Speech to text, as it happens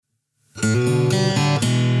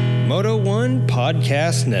Moto One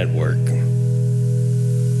Podcast Network.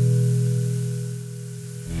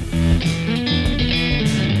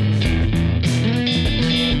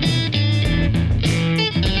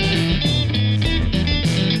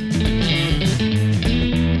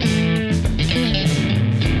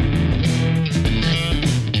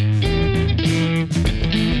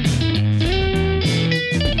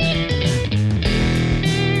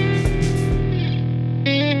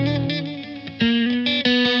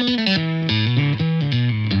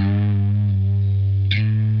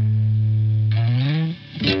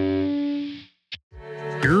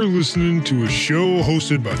 Listening to a show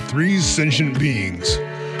hosted by three sentient beings.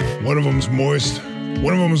 One of them's moist,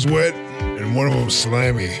 one of them's wet, and one of them's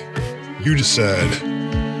slimy. You decide.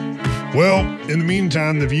 Well, in the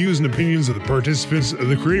meantime, the views and opinions of the participants of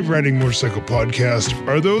the Creative Riding Motorcycle Podcast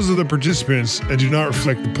are those of the participants and do not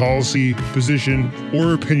reflect the policy, position,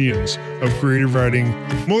 or opinions of Creative Riding,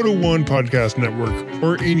 Moto One Podcast Network,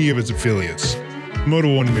 or any of its affiliates.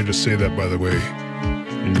 Moto One made us say that, by the way.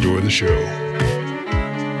 Enjoy the show.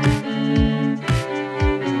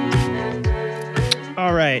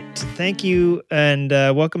 All right. Thank you, and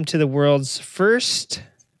welcome to the world's first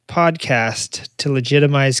podcast to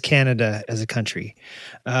legitimize Canada as a country.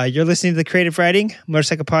 You're listening to the Creative Riding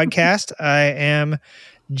Motorcycle Podcast. I am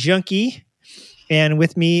Junkie, and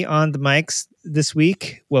with me on the mics this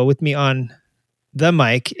week, with me on the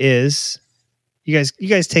mic is you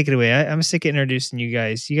guys take it away. I'm sick of introducing you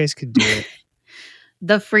guys. You guys could do it.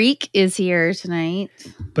 The Freak is here tonight.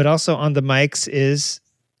 But also on the mics is...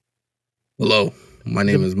 Hello. My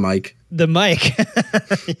name is Mike. The mic.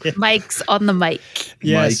 Yeah. Mike's on the mic.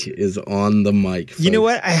 Yes. Mike is on the mic. Folks. You know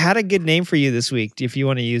what? I had a good name for you this week if you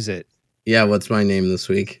want to use it. Yeah, what's my name this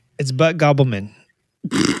week? It's Butt Gobbleman.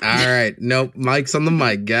 All right. Nope. Mike's on the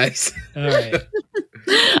mic, guys. All right.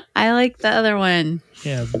 I like the other one.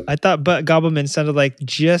 Yeah, I thought Butt Gobbleman sounded like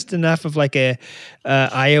just enough of like a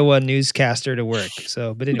Iowa newscaster to work.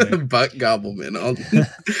 So, but anyway. Butt Gobbleman.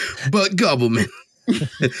 Butt Gobbleman.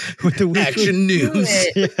 With the action news.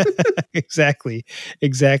 Yeah, exactly.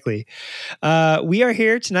 We are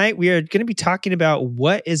here tonight. We are going to be talking about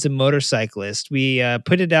what is a motorcyclist. We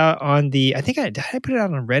put it out on the, did I put it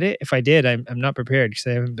out on Reddit? If I did, I'm not prepared because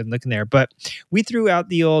I haven't been looking there. But we threw out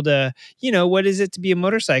the old, what is it to be a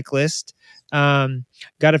motorcyclist? Got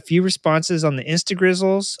a few responses on the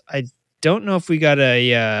Instagrizzles. I don't know if we got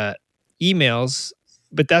emails.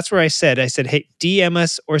 But that's where I said, hey, DM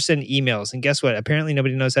us or send emails. And guess what? Apparently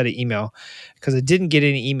nobody knows how to email because I didn't get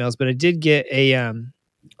any emails, but I did get a,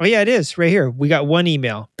 it is right here. We got one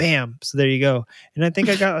email. Bam. So there you go. And I think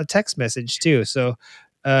I got a text message too. So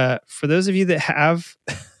for those of you that have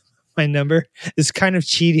my number, it's kind of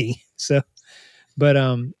cheating. So, but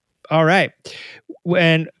all right.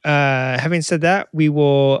 And having said that, we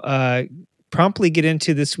will promptly get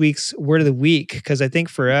into this week's word of the week because I think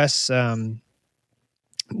for us,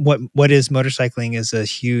 what is motorcycling is a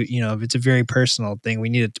huge, it's a very personal thing. We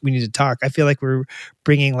need to talk. I feel like we're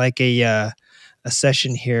bringing like a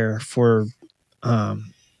session here for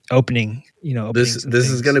opening. This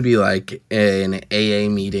is going to be like an AA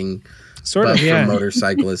meeting, sort of, for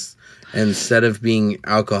motorcyclists. Instead of being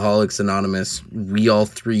Alcoholics Anonymous, we all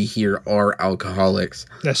three here are alcoholics.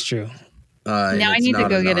 That's true. Now I need to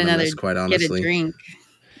go get quite honestly. Get a drink.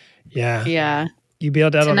 Yeah. You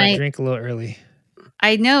bailed out Tonight. On that drink a little early.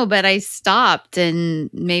 I know, but I stopped, and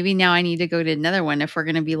maybe now I need to go to another one if we're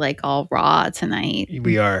going to be like all raw tonight.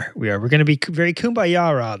 We are. We're going to be very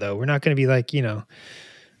kumbaya raw, though. We're not going to be like, not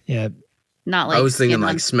like I was thinking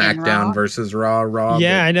like SmackDown versus Raw.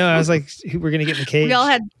 Yeah, I know. I was like, we're going to get in the cage. We all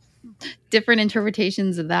had different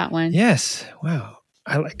interpretations of that one. Yes. Wow.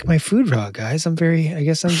 I like my food raw, guys. I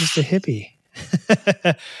guess I'm just a hippie.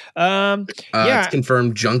 It's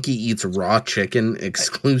confirmed Junkie eats raw chicken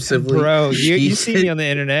exclusively. Bro, you see me on the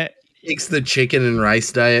internet. Takes the chicken and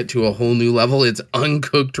rice diet to a whole new level. It's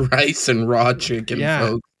uncooked rice and raw chicken,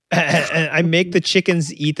 folks. And I make the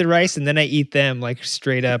chickens eat the rice and then I eat them like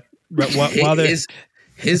straight up while they're...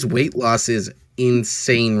 His weight loss is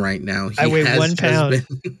insane right now. I weigh 1 pound.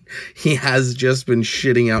 He has just been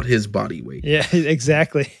shitting out his body weight. Yeah,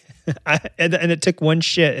 exactly. And it took one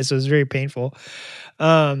shit, so it was very painful.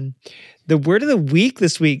 The word of the week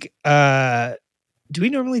this week. Do we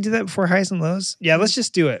normally do that before highs and lows? Yeah, let's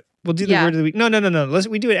just do it. We'll do the word of the week. No.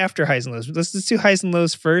 We do it after highs and lows. Let's do highs and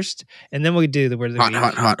lows first, and then we'll do the word of the week.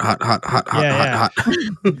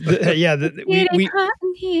 Hot.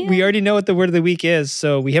 We already know what the word of the week is,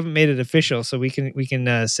 so we haven't made it official, so we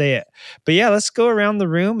can say it. But yeah, let's go around the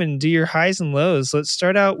room and do your highs and lows. Let's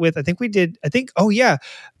start out with,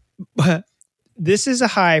 this is a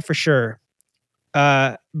high for sure.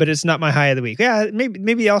 but it's not my high of the week. Yeah,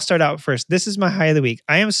 maybe I'll start out first. This is my high of the week.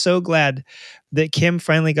 I am so glad that Kim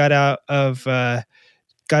finally got out of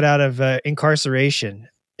incarceration,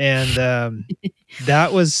 and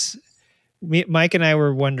that was Mike and I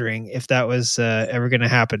were wondering if that was ever going to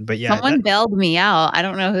happen. But yeah, someone bailed me out. I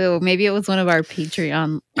don't know who. Maybe it was one of our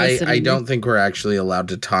Patreon listeners. I don't think we're actually allowed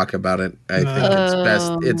to talk about it. I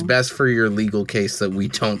think it's best for your legal case that we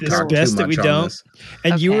don't talk too much on this.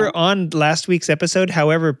 And you were on last week's episode.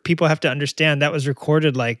 However, people have to understand that was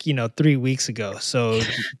recorded 3 weeks ago. So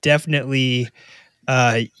definitely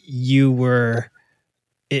you were,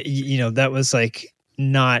 that was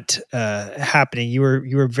not happening. You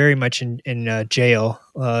were very much in jail.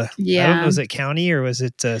 I don't know, was it county or was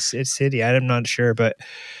it city? I'm not sure, but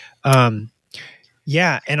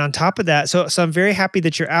yeah. And on top of that, so I'm very happy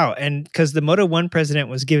that you're out, and because the Moto 1 president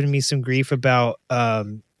was giving me some grief about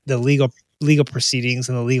the legal proceedings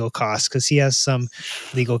and the legal costs, because he has some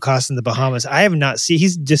legal costs in the Bahamas. I have not seen.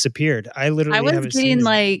 He's disappeared. I was getting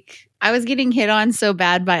I was getting hit on so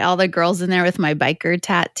bad by all the girls in there with my biker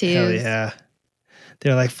tattoos. Hell yeah.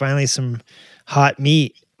 They're like, finally some hot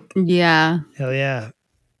meat. Yeah. Hell yeah.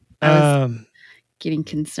 I was getting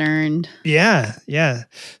concerned. Yeah. Yeah.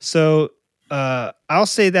 So I'll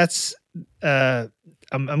say that's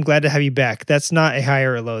I'm glad to have you back. That's not a high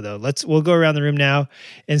or a low though. We'll go around the room now.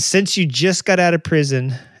 And since you just got out of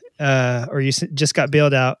prison, or you just got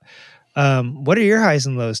bailed out, what are your highs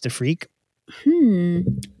and lows, DeFreak? Okay,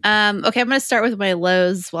 I'm gonna start with my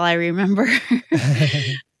lows while I remember.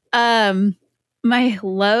 My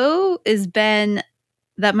low has been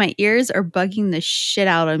that my ears are bugging the shit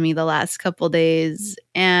out of me the last couple days,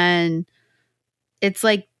 and it's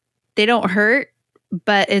like they don't hurt,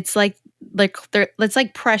 but it's like it's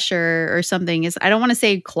like pressure or something. I don't want to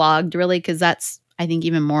say clogged really, because that's, I think,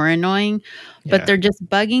 even more annoying. Yeah. But they're just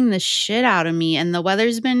bugging the shit out of me, and the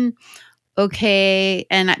weather's been okay,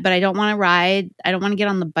 but I don't want to ride. I don't want to get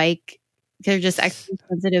on the bike. They're just extra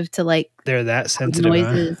sensitive to they're that sensitive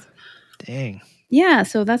noises. Huh? Dang. Yeah,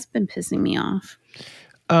 so that's been pissing me off.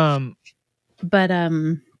 But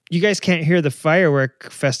you guys can't hear the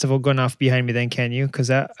firework festival going off behind me then, can you? Because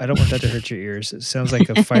I don't want that to hurt your ears. It sounds like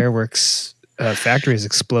a fireworks factory is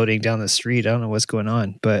exploding down the street. I don't know what's going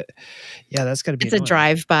on, but yeah, that's got to be It's annoying. A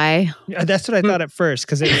drive-by. Yeah, that's what I thought at first,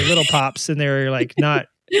 because they were little pops and they were not...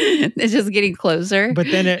 It's just getting closer. But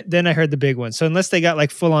then I heard the big one. So unless they got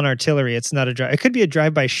full on artillery, it's not a drive. It could be a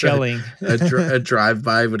drive-by shelling. a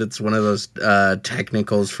drive-by, but it's one of those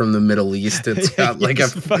technicals from the Middle East. It's got like a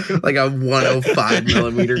 105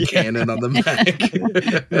 millimeter cannon on the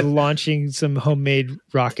back. Launching some homemade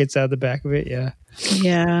rockets out of the back of it. Yeah.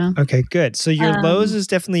 Yeah. Okay, good. So your lows is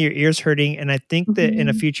definitely your ears hurting, and I think that in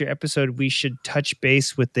a future episode we should touch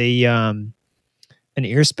base with an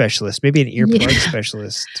ear specialist, maybe an earplug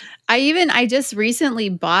specialist. I just recently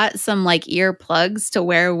bought some ear plugs to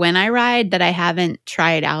wear when I ride that I haven't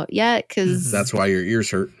tried out yet, because that's why your ears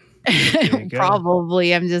hurt.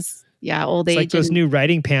 Probably. I'm just old age. Like those new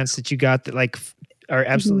riding pants that you got that are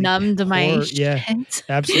absolutely numbed my shit. Yeah,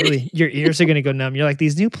 absolutely. Your ears are gonna go numb. You're like,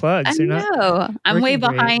 these new plugs. I know. I'm way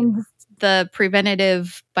behind the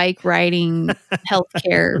preventative bike riding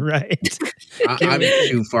healthcare. Right. I'm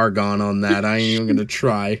too far gone on that. I ain't even going to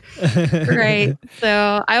try. Right.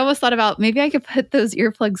 So I almost thought about maybe I could put those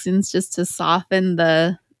earplugs in just to soften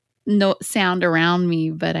the sound around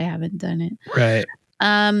me, but I haven't done it. Right.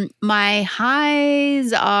 My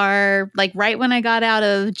highs are right when I got out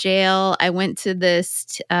of jail, I went to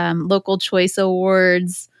this local choice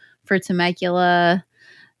awards for Temecula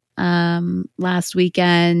last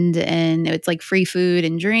weekend, and it's free food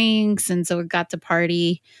and drinks, and so we got to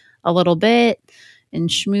party a little bit and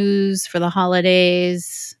schmooze for the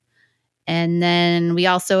holidays. And then we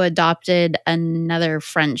also adopted another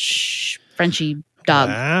Frenchie dog.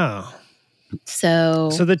 Wow. So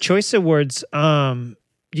the choice awards,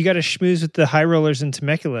 you got to schmooze with the high rollers in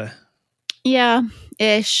Temecula. Yeah,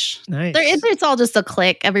 ish. Nice. It's all just a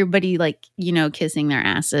clique. Everybody kissing their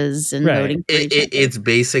asses and voting for each other. It's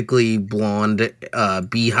basically blonde,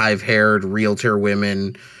 beehive-haired realtor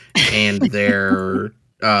women and their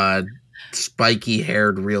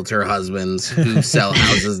spiky-haired realtor husbands who sell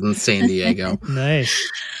houses in San Diego.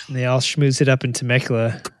 Nice. And they all schmooze it up in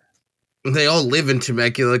Temecula. They all live in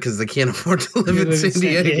Temecula because they can't afford to live in San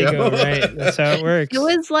Diego. Right? That's how it works.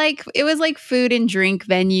 It was like food and drink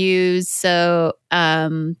venues. So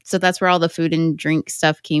that's where all the food and drink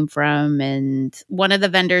stuff came from. And one of the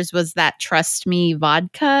vendors was that Trust Me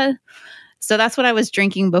vodka. So that's what I was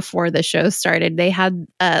drinking before the show started. They had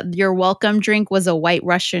your welcome drink was a White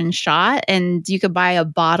Russian shot, and you could buy a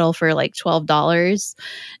bottle for $12.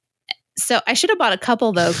 So I should have bought a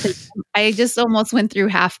couple though, because I just almost went through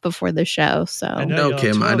half before the show. So No,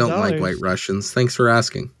 Kim, I don't like White Russians. Thanks for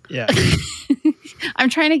asking. Yeah. I'm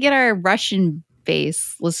trying to get our Russian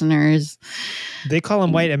base listeners. They call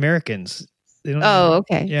them white Americans. They don't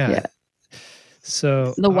okay. Yeah.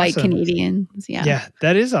 So the white Canadians. Yeah. Yeah,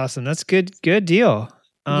 that is awesome. That's good deal.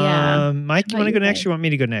 Yeah. Mike, you want to go next or you want me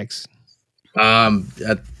to go next?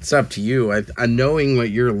 It's up to you. I knowing what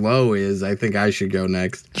your low is, I think I should go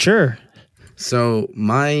next. Sure. So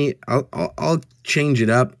I'll change it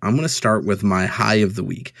up. I'm going to start with my high of the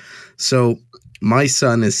week. So my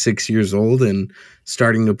son is 6 years old and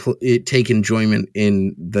starting to take enjoyment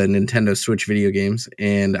in the Nintendo Switch video games.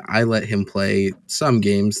 And I let him play some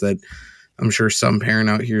games that I'm sure some parent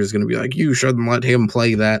out here is going to be like, you shouldn't let him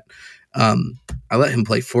play that. I let him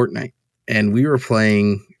play Fortnite, and we were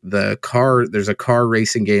playing there's a car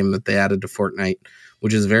racing game that they added to Fortnite,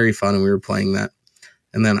 which is very fun. And we were playing that.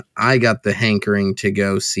 And then I got the hankering to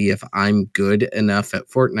go see if I'm good enough at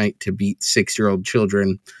Fortnite to beat 6-year-old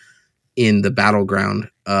children in the battleground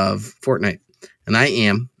of Fortnite. And I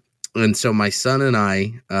am. And so my son and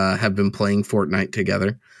I have been playing Fortnite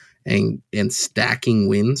together and stacking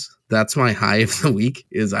wins. That's my high of the week.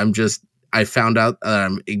 I found out that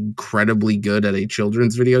I'm incredibly good at a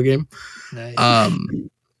children's video game. Nice.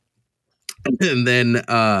 And then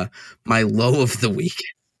my low of the week,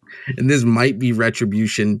 and this might be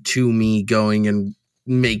retribution to me going and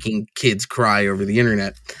making kids cry over the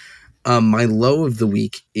internet. My low of the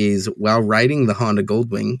week is while riding the Honda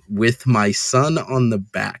Goldwing with my son on the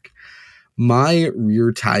back, my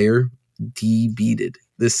rear tire de-beaded.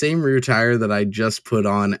 The same rear tire that I just put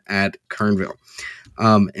on at Kernville.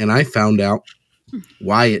 And I found out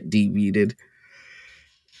why it de-beaded.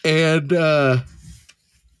 And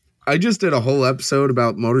I just did a whole episode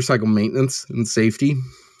about motorcycle maintenance and safety.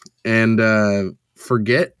 And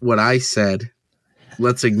forget what I said.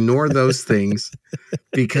 Let's ignore those things.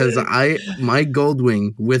 Because my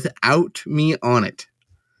Goldwing, without me on it,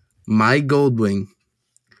 my Goldwing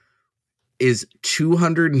is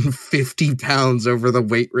 250 pounds over the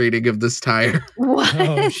weight rating of this tire. What?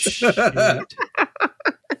 Oh, shoot.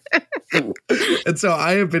 And so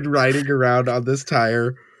I have been riding around on this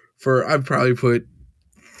tire for, I've probably put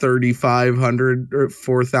 3,500 or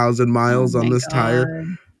 4,000 miles on this tire.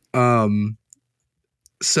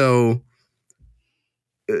 So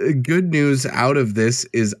good news out of this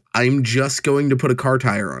is I'm just going to put a car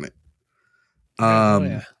tire on it.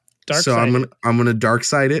 So I'm gonna dark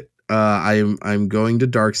side it. I'm going to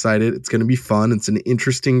dark side it. It's going to be fun. It's an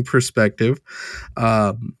interesting perspective.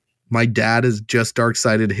 My dad has just dark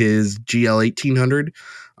sided his GL 1800.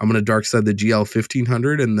 I'm going to dark side the GL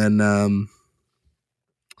 1500. And then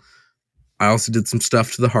I also did some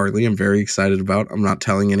stuff to the Harley I'm very excited about. I'm not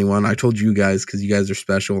telling anyone. I told you guys because you guys are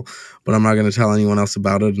special, but I'm not going to tell anyone else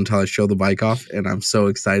about it until I show the bike off. And I'm so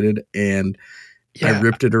excited. And I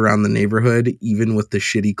ripped it around the neighborhood, even with the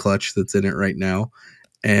shitty clutch that's in it right now.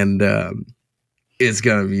 And it's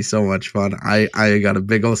going to be so much fun. I got a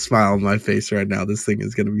big old smile on my face right now. This thing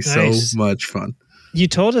is going to be so much fun. You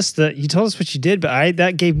told us what you did, but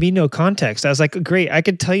that gave me no context. I was like, great, I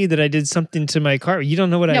could tell you that I did something to my car. You don't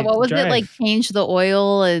know what I what was drive. it like? Change the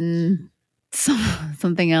oil and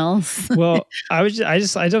something else. Well, I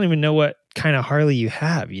don't even know what kind of Harley you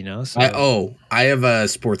have, So. I have a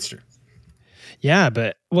Sportster. Yeah,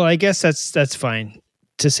 but I guess that's fine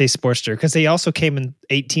to say Sportster because they also came in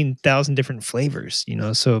 18,000 different flavors,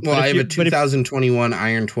 So I have a 2021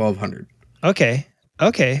 Iron 1200.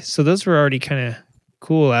 Okay, so those were already kind of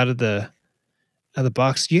cool out of the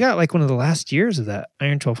box. You got like one of the last years of that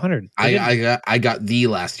Iron 1200. I got the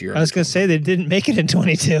last year. I was gonna say they didn't make it in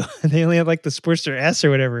 22. They only had like the Sportster S or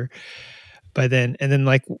whatever by then, and then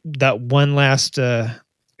like that one last air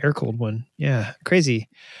cooled one. Yeah, crazy.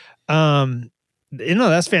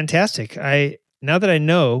 That's fantastic. Now that I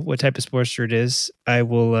know what type of Sportster it is, I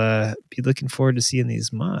will be looking forward to seeing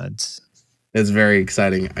these mods. It's very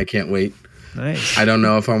exciting. I can't wait. Nice. I don't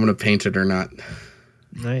know if I'm going to paint it or not.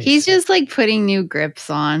 Nice. He's just like putting new grips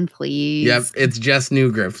on, please. Yep, it's just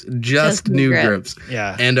new grips. Just new grips.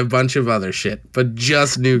 Yeah. And a bunch of other shit, but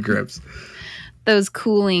just new grips. Those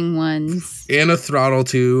cooling ones. And a throttle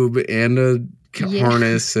tube and a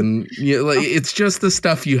harness and it's just the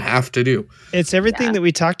stuff you have to do. It's everything that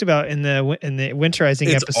we talked about in the winterizing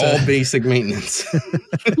episode. It's all basic maintenance.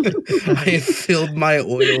 I have filled my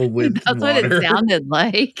oil with That's water. what it sounded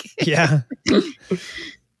like. Yeah.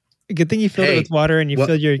 Good thing you filled it with water and you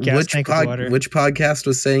filled your gas tank with water. Which podcast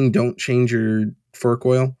was saying don't change your fork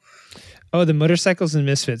oil? Oh, the Motorcycles and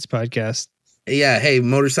Misfits podcast. Yeah. Hey,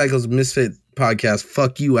 Motorcycles Misfit podcast.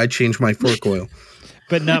 Fuck you. I changed my fork oil.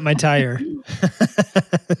 but not my tire.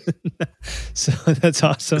 So that's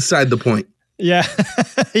awesome. Beside the point. Yeah,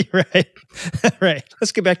 you're right. Right.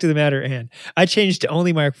 Let's get back to the matter at hand. I changed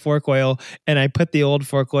only my fork oil, and I put the old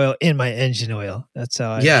fork oil in my engine oil. That's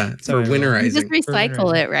how I. Yeah, that's how for I roll. winterizing. You just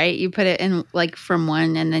recycle it, right? You put it in like from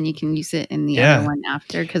one, and then you can use it in the Yeah. other one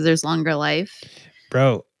after because there's longer life.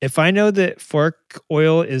 Bro, if I know that fork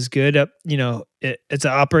oil is good up, it's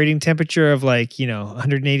an operating temperature of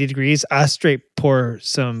 180 degrees, I straight pour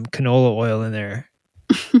some canola oil in there.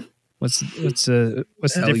 What's the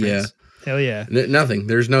Hell difference? yeah. Hell yeah. Nothing.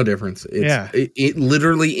 There's no difference. It's it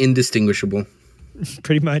literally indistinguishable.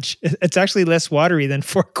 Pretty much. It's actually less watery than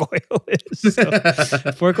fork oil is. So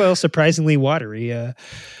fork oil is surprisingly watery.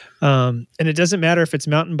 And it doesn't matter if it's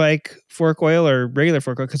mountain bike fork oil or regular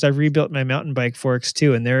fork oil, because I've rebuilt my mountain bike forks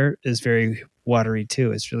too, and there is very watery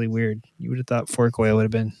too. It's really weird. You would have thought fork oil would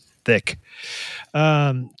have been thick.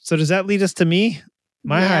 So does that lead us to me?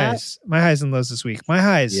 My highs and lows this week. My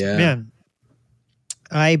highs, man.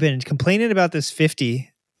 I've been complaining about this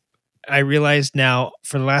 50. I realized now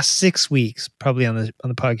for the last 6 weeks, probably on the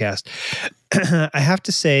podcast, I have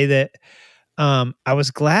to say that I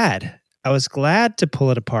was glad. I was glad to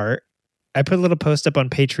pull it apart. I put a little post up on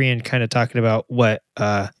Patreon kind of talking about what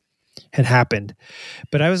had happened,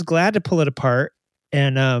 but I was glad to pull it apart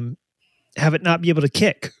and have it not be able to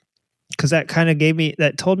kick, because that kind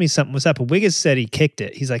of told me something was up. Wiggins said he kicked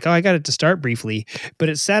it. He's like, oh, I got it to start briefly, but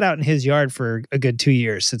it sat out in his yard for a good 2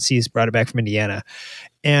 years since he's brought it back from Indiana.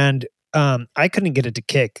 And I couldn't get it to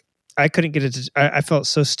kick. I couldn't get it to, I felt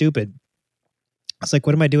so stupid. I was like,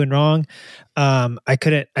 what am I doing wrong? I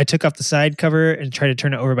took off the side cover and tried to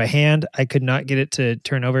turn it over by hand. I could not get it to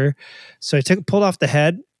turn over. So I pulled off the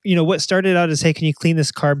head. What started out as, hey, can you clean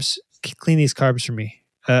these carbs for me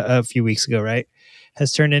a few weeks ago, right?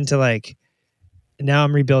 Has turned into now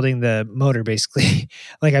I'm rebuilding the motor basically.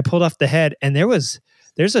 I pulled off the head, and there's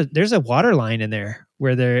a water line in there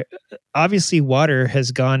where there obviously water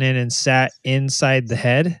has gone in and sat inside the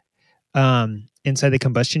head, inside the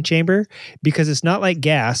combustion chamber, because it's not like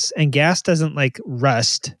gas, and gas doesn't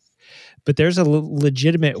rust, but there's a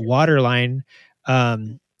legitimate water line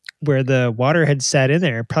where the water had sat in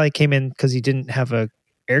there. It probably came in because he didn't have a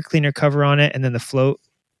air cleaner cover on it, and then the float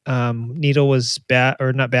needle was bad,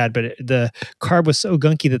 or not bad, but the carb was so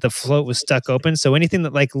gunky that the float was stuck open. So anything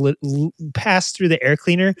that passed through the air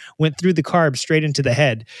cleaner went through the carb straight into the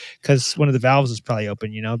head, because one of the valves was probably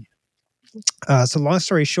open, So long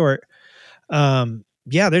story short,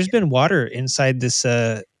 there's been water inside this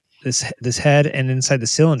head and inside the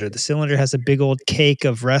cylinder. The cylinder has a big old cake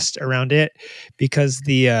of rust around it because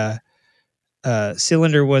the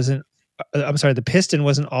the piston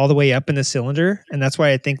wasn't all the way up in the cylinder. And that's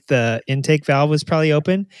why I think the intake valve was probably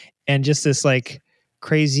open, and just this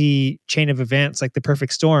crazy chain of events, like the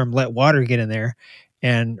perfect storm, let water get in there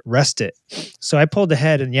and rust it. So I pulled the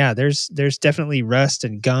head, and there's definitely rust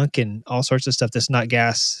and gunk and all sorts of stuff that's not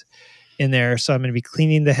gas in there. So I'm going to be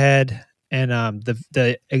cleaning the head, and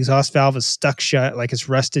the exhaust valve is stuck shut, it's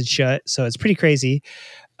rusted shut. So it's pretty crazy.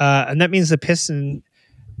 And that means the piston,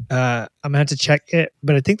 I'm gonna have to check it,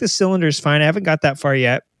 but I think the cylinder is fine. I haven't got that far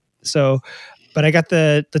yet. So, but I got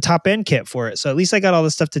the top end kit for it. So at least I got all the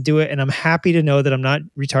stuff to do it. And I'm happy to know that I'm not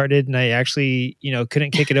retarded, and I actually, couldn't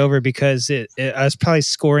kick it over, because I was probably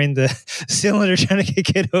scoring the cylinder trying to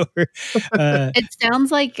kick it over. It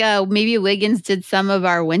sounds like maybe Wiggins did some of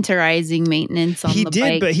our winterizing maintenance on the bike. He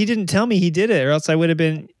did, but he didn't tell me he did it, or else I would have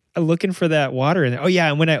been looking for that water in there. Oh yeah.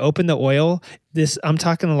 And when I opened the oil, I'm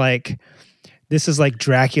talking this is like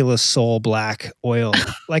Dracula's soul black oil.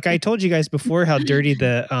 I told you guys before how dirty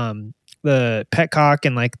the petcock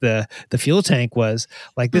and the fuel tank was.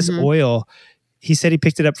 This oil, he said he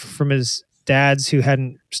picked it up from his dad's, who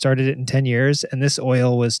hadn't started it in 10 years. And this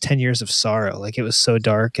oil was 10 years of sorrow. It was so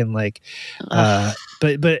dark and but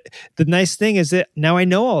the nice thing is that now I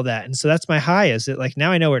know all that. And so that's my high, is that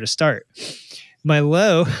now I know where to start. My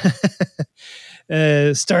low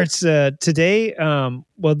starts today.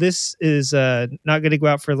 This is not going to go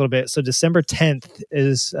out for a little bit. So December 10th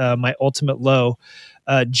is my ultimate low.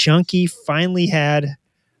 Junkie finally had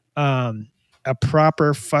a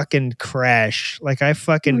proper fucking crash. I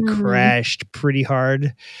fucking crashed pretty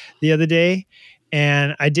hard the other day.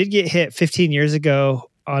 And I did get hit 15 years ago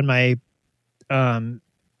on my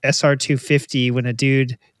SR250 when a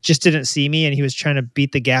dude just didn't see me, and he was trying to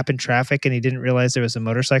beat the gap in traffic, and he didn't realize there was a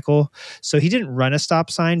motorcycle. So he didn't run a stop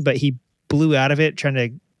sign, but he blew out of it trying to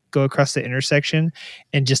go across the intersection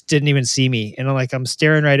and just didn't even see me. And I'm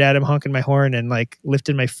staring right at him, honking my horn and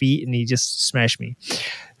lifting my feet, and he just smashed me.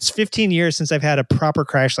 It's 15 years since I've had a proper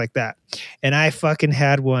crash like that. And I fucking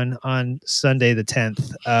had one on Sunday the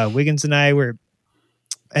 10th. Wiggins and I were,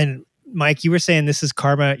 and Mike, you were saying this is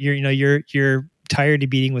karma. Your tire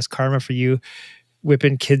beating was karma for you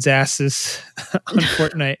whipping kids' asses on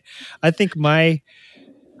Fortnite. I think my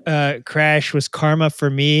crash was karma for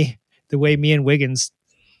me, the way me and Wiggins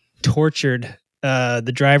tortured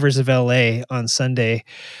the drivers of LA on Sunday,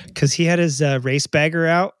 because he had his race bagger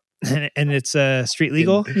out. And it's street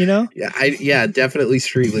legal, you know? Yeah, definitely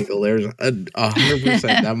street legal. There's 100%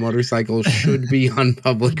 that motorcycle should be on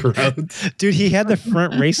public roads. Dude, he had the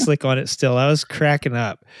front race slick on it still. I was cracking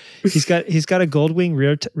up. He's got a Goldwing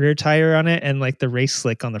rear tire on it and like the race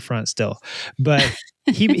slick on the front still. But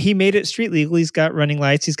he made it street legal. He's got running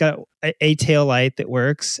lights. He's got a tail light that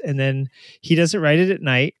works, and then he doesn't ride it at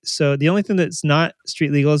night. So the only thing that's not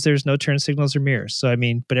street legal is there's no turn signals or mirrors. So I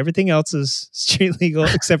mean, but everything else is street legal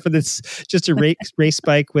except for this just a race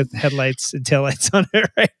bike with headlights and taillights on it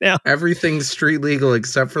right now. Everything's street legal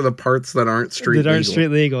except for the parts that aren't street legal. Street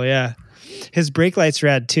legal, yeah. His brake light's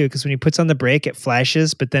rad too, because when he puts on the brake, it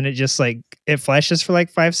flashes, but then it flashes for like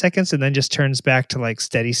 5 seconds and then just turns back to like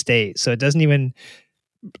steady state. So it doesn't even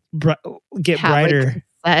get brighter.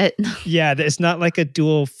 Yeah, it's not like a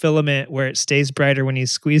dual filament where it stays brighter when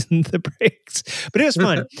he's squeezing the brakes. But it was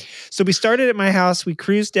fun. So we started at my house. We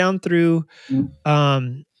cruised down through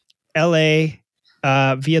LA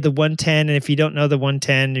via the 110. And if you don't know the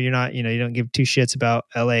 110, you're not, you don't give two shits about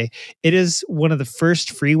LA. It is one of the first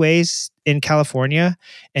freeways in California,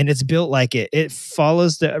 and it's built like it. It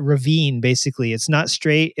follows the ravine, basically. It's not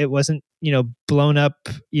straight. It wasn't, blown up.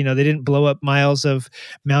 They didn't blow up miles of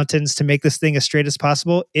mountains to make this thing as straight as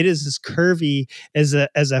possible. It is as curvy as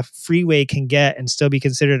a freeway can get and still be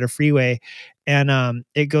considered a freeway. And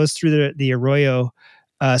it goes through the arroyo.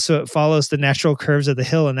 So it follows the natural curves of the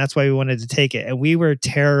hill, and that's why we wanted to take it. And we were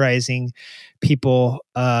terrorizing people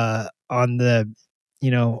on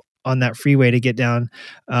that freeway to get down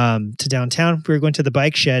to downtown. We were going to the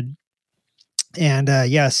bike shed, and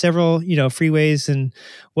several freeways and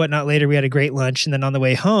whatnot. Later, we had a great lunch, and then on the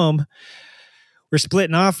way home, we're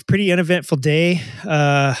splitting off. Pretty uneventful day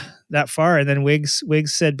that far, and then Wiggs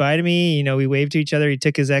said bye to me. We waved to each other. He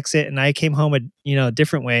took his exit, and I came home a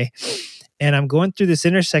different way. And I'm going through this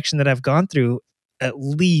intersection that I've gone through at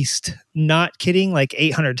least, not kidding, like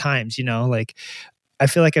 800 times, like I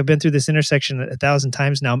feel like I've been through this intersection 1,000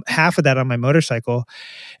 times now, half of that on my motorcycle.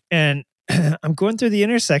 And I'm going through the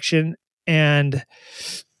intersection and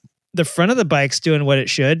the front of the bike's doing what it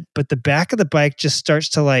should, but the back of the bike just starts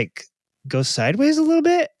to like go sideways a little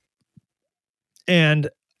bit. And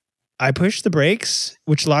I push the brakes,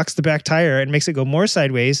 which locks the back tire and makes it go more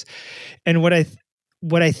sideways. And what I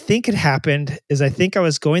think had happened is I think I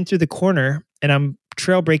was going through the corner and I'm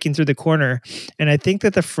trail braking through the corner. And I think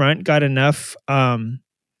that the front got enough,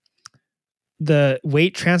 the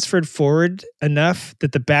weight transferred forward enough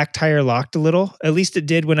that the back tire locked a little. At least it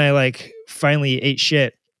did when I like finally ate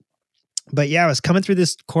shit. But yeah, I was coming through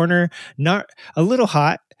this corner, not a little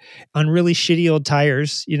hot on really shitty old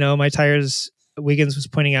tires. My tires, Wiggins was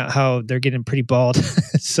pointing out how they're getting pretty bald.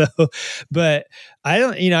 But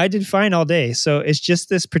I did fine all day. So it's just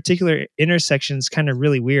this particular intersection is kind of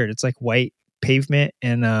really weird. It's like white pavement,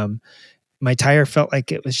 and my tire felt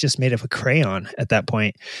like it was just made of a crayon at that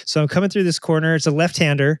point. So I'm coming through this corner. It's a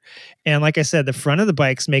left-hander. And like I said, the front of the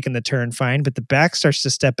bike's making the turn fine, but the back starts to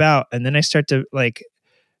step out. And then I start to like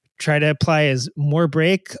try to apply as more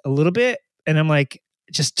brake a little bit. And I'm like,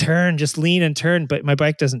 just turn, just lean and turn. But my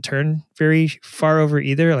bike doesn't turn very far over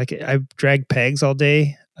either. Like I've dragged pegs all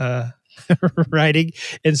day riding.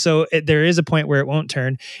 And so there is a point where it won't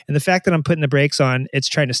turn. And the fact that I'm putting the brakes on, it's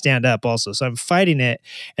trying to stand up also. So I'm fighting it.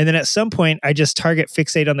 And then at some point I just target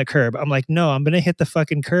fixate on the curb. I'm like, no, I'm going to hit the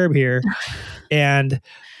fucking curb here. And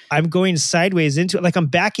I'm going sideways into it. Like I'm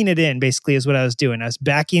backing it in, basically, is what I was doing. I was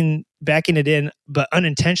backing it in, but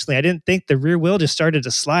unintentionally. I didn't think the rear wheel just started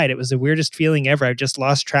to slide. It was the weirdest feeling ever. I just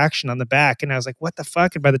lost traction on the back. And I was like, what the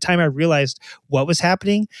fuck? And by the time I realized what was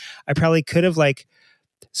happening, I probably could have like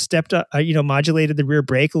stepped up, modulated the rear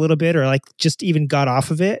brake a little bit, or like just even got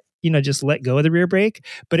off of it, just let go of the rear brake.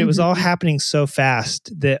 But it was all happening so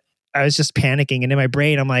fast that I was just panicking. And in my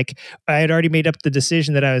brain, I'm like, I had already made up the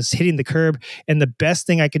decision that I was hitting the curb. And the best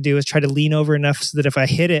thing I could do is try to lean over enough so that if I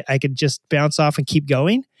hit it, I could just bounce off and keep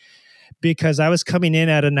going, because I was coming in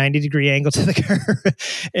at a 90-degree angle to the curb.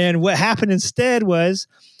 And what happened instead was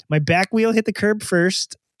my back wheel hit the curb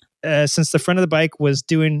first, since the front of the bike was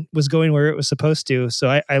going where it was supposed to.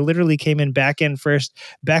 So I literally came in back end first.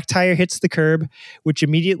 Back tire hits the curb, which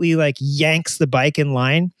immediately like yanks the bike in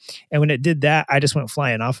line. And when it did that, I just went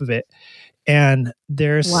flying off of it. and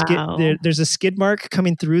Wow. there's a skid mark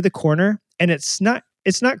coming through the corner, and it's not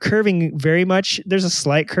curving very much. There's a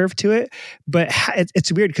slight curve to it, but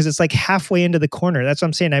it's weird because it's like halfway into the corner. That's what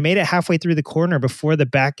I'm saying. I made it halfway through the corner before the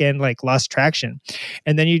back end like lost traction.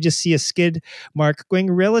 And then you just see a skid mark going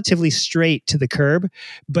relatively straight to the curb,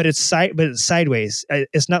 but it's sideways.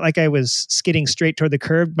 It's not like I was skidding straight toward the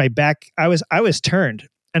curb. My back, I was turned.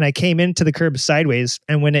 And I came into the curb sideways,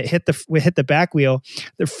 and when it hit the back wheel,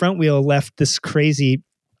 the front wheel left this crazy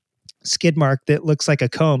skid mark that looks like a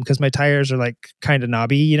comb because my tires are like kind of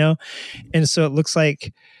knobby, you know? And so it looks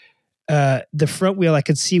like the front wheel, I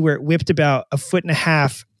could see where it whipped about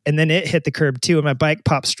 1.5 feet, and then it hit the curb too. And my bike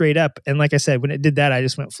popped straight up. And like I said, when it did that, I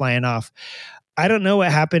just went flying off. I don't know what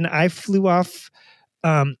happened. I flew off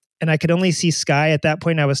and I could only see sky at that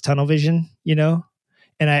point. I was tunnel vision, you know?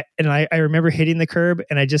 And I remember hitting the curb,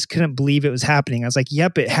 and I just couldn't believe it was happening. I was like,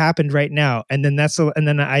 "Yep, it happened right now." And then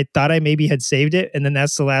I thought I maybe had saved it, and then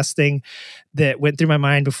that's the last thing that went through my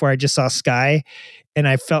mind before I just saw sky, and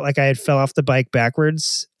I felt like I had fell off the bike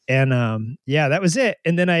backwards. And yeah, that was it.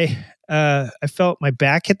 And then I felt my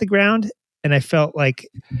back hit the ground, and I felt like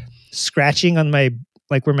scratching on my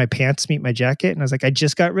like where my pants meet my jacket, and I was like, I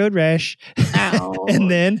just got road rash.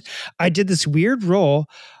 And then I did this weird roll.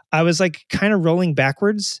 I was like kind of rolling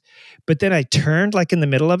backwards, but then I turned like in the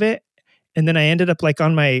middle of it. And then I ended up like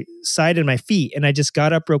on my side and my feet, and I just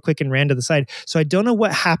got up real quick and ran to the side. So I don't know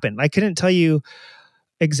what happened. I couldn't tell you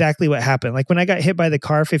exactly what happened. Like when I got hit by the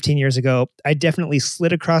car 15 years ago, I definitely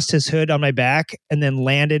slid across his hood on my back and then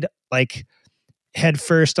landed like head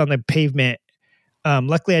first on the pavement.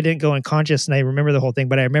 Luckily I didn't go unconscious and I remember the whole thing,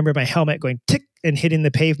 but I remember my helmet going tick and hitting the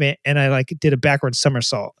pavement, and I like did a backward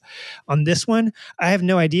somersault. On this one, I have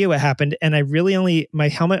no idea what happened, and my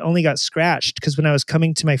helmet only got scratched because when I was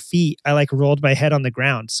coming to my feet, I like rolled my head on the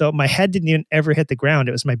ground. So my head didn't even ever hit the ground.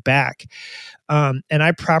 It was my back. And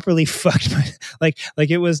I properly fucked my like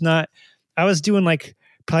it was not, I was doing like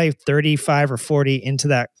probably 35 or 40 into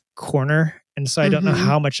that corner. And so I don't know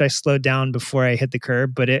how much I slowed down before I hit the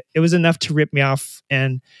curb, but it was enough to rip me off.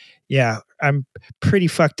 And yeah, I'm pretty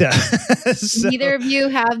fucked up. So, neither of you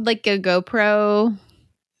have like a GoPro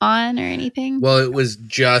on or anything? Well, it was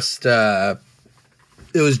just junkie.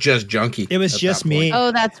 it was just me.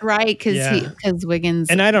 Oh, that's right, because Yeah. Wiggins.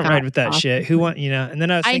 And I don't got ride with that off. shit. Who want, and then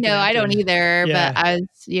I was I thinking know, I don't after- either, Yeah. but I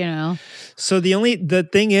was, So the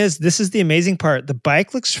thing is, this is the amazing part. The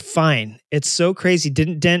bike looks fine. It's so crazy.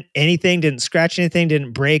 Didn't dent anything, didn't scratch anything,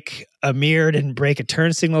 didn't break a mirror, didn't break a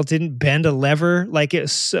turn signal, didn't bend a lever. Like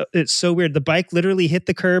it's so weird. The bike literally hit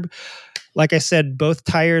the curb. Like I said, both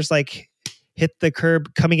tires like hit the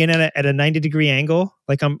curb coming in at a 90-degree angle.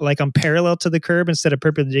 Like I'm parallel to the curb instead of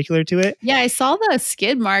perpendicular to it. Yeah, I saw the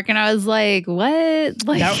skid mark and I was like, what?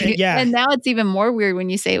 Like, Yeah. And now it's even more weird when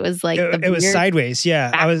you say it was like It was weird sideways. Yeah.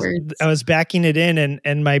 backwards. I was backing it in,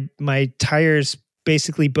 and my tires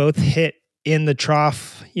basically both hit in the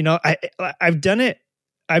trough. I've done it.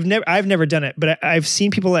 I've never done it, but I've seen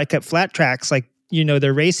people like at flat tracks, like,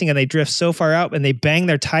 they're racing and they drift so far out and they bang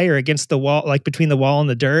their tire against the wall, like between the wall and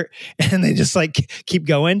the dirt, and they just like keep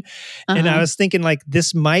going. And I was thinking like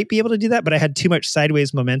this might be able to do that, but I had too much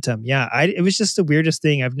sideways momentum. Yeah. It was just the weirdest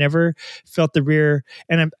thing. I've never felt the rear,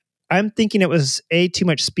 and I'm thinking it was A, too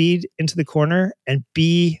much speed into the corner, and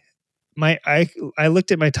B, I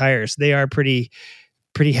looked at my tires. They are pretty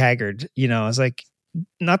haggard. I was like,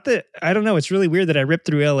 not that, I don't know. It's really weird that I ripped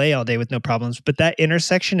through LA all day with no problems, but that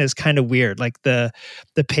intersection is kind of weird. Like the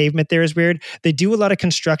pavement there is weird. They do a lot of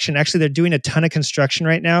construction. Actually, they're doing a ton of construction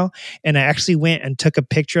right now. And I actually went and took a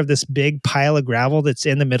picture of this big pile of gravel that's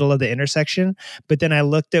in the middle of the intersection. But then I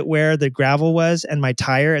looked at where the gravel was and my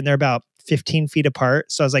tire, and they're about 15 feet apart.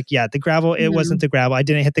 So I was like, yeah, the gravel, it wasn't the gravel. I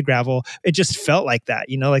didn't hit the gravel. It just felt like that,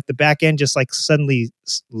 like the back end just like suddenly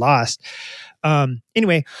lost.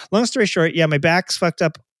 Anyway, long story short, yeah, my back's fucked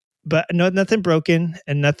up, but nothing broken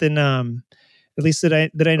and nothing, at least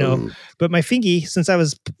that I know. But my fingy, since I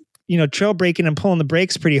was, trail braking and pulling the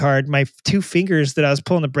brakes pretty hard, my two fingers that I was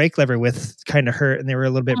pulling the brake lever with kind of hurt, and they were a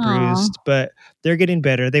little bit bruised, but they're getting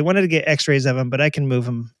better. They wanted to get x-rays of them, but I can move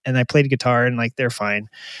them, and I played guitar and like, they're fine.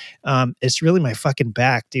 It's really my fucking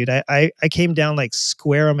back, dude. I came down like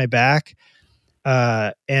square on my back.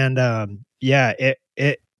 Yeah,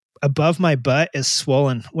 it above my butt is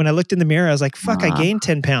swollen. When I looked in the mirror, I was like, fuck, I gained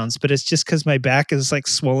 10 pounds, but it's just because my back is like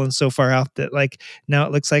swollen so far out that like now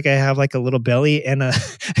it looks like I have like a little belly and a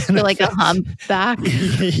hump back.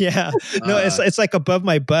 Yeah. No, it's like above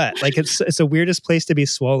my butt. Like it's the weirdest place to be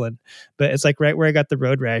swollen, but it's like right where I got the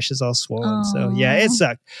road rash is all swollen. So yeah, it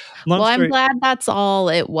sucked. I'm glad that's all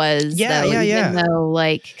it was. Yeah, though, yeah. Even though,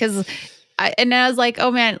 like, because I was like,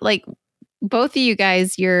 oh man, like both of you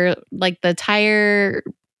guys, you're like the tire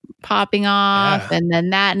popping off Yeah. and then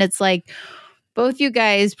that. And it's like, both you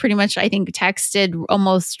guys pretty much, I think, texted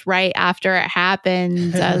almost right after it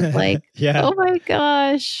happened. I was like, Yeah. oh my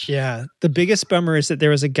gosh. Yeah. The biggest bummer is that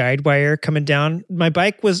there was a guide wire coming down. My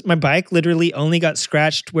bike literally only got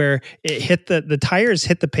scratched where it hit the tires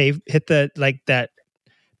hit the like that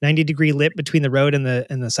 90-degree lip between the road and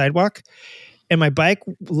the sidewalk. And my bike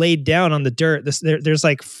laid down on the dirt. There's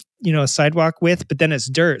like, a sidewalk width, but then it's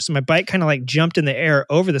dirt. So my bike kind of like jumped in the air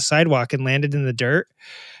over the sidewalk and landed in the dirt.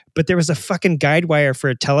 But there was a fucking guide wire for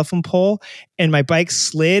a telephone pole, and my bike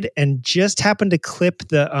slid and just happened to clip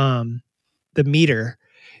the meter.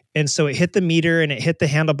 And so it hit the meter and it hit the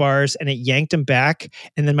handlebars and it yanked them back.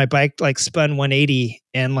 And then my bike like spun 180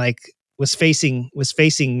 and like was facing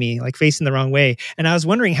me, like facing the wrong way. And I was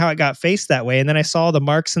wondering how it got faced that way. And then I saw the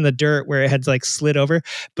marks in the dirt where it had like slid over.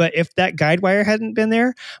 But if that guide wire hadn't been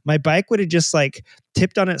there, my bike would have just like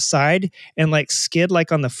tipped on its side and like skid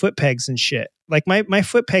like on the foot pegs and shit. Like my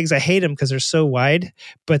foot pegs, I hate them because they're so wide,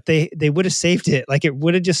 but they would have saved it. Like it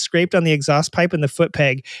would have just scraped on the exhaust pipe and the foot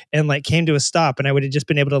peg and like came to a stop, and I would have just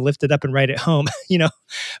been able to lift it up and ride it home,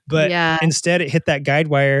 But instead it hit that guide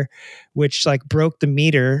wire, which like broke the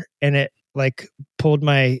meter, and it like pulled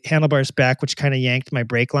my handlebars back, which kind of yanked my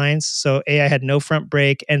brake lines. So I had no front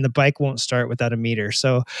brake, and the bike won't start without a meter.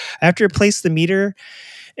 So I have to replace the meter,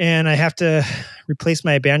 and I have to replace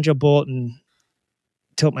my banjo bolt and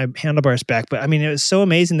tilt my handlebars back. But I mean, it was so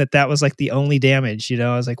amazing that was like the only damage,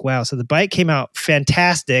 I was like, wow. So the bike came out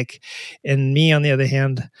fantastic. And me, on the other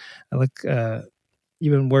hand, I look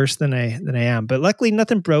even worse than I am. But luckily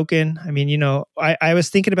nothing broken. I mean, I was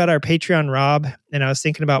thinking about our Patreon Rob, and I was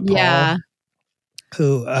thinking about Paul,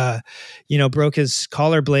 who, broke his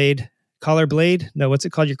collar blade. No, what's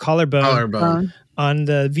it called? Your collarbone. Collarbone. On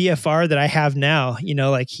the VFR that I have now,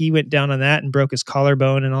 like he went down on that and broke his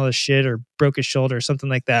collarbone and all this shit, or broke his shoulder or something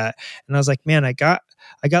like that. And I was like, man, I got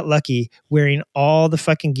lucky wearing all the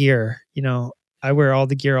fucking gear. I wear all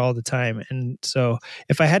the gear all the time. And so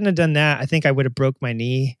if I hadn't have done that, I think I would have broke my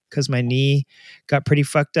knee, because my knee got pretty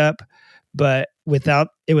fucked up. But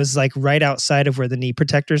it was like right outside of where the knee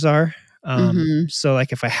protectors are. So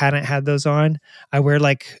like if I hadn't had those on, I wear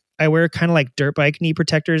kind of like dirt bike knee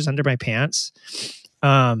protectors under my pants,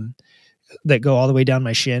 that go all the way down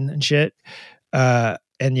my shin and shit. And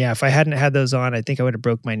yeah, if I hadn't had those on, I think I would have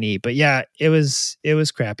broke my knee. But yeah, it was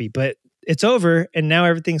crappy, but it's over, and now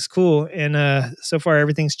everything's cool. And so far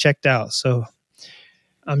everything's checked out. So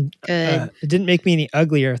I'm good. It didn't make me any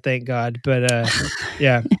uglier, thank God. But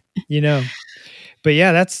yeah, But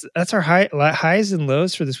yeah, that's our highs and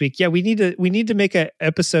lows for this week. Yeah, we need to make an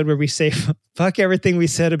episode where we say fuck everything we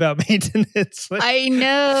said about maintenance. I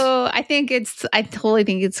know. I totally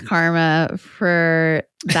think it's karma for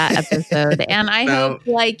that episode. And I hope,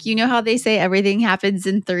 like, how they say everything happens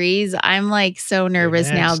in threes. I'm like so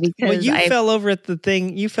nervous now because you fell over at the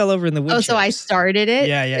thing. You fell over in the wood. Oh, so I started it.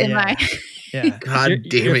 Yeah. Yeah. God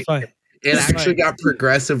damn it. Fine. It actually got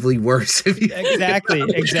progressively worse. Exactly.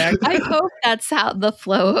 I hope that's how the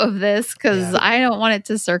flow of this, because I don't want it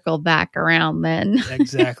to circle back around then.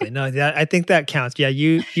 Exactly. No, I think that counts. Yeah,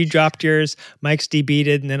 you dropped yours, Mike's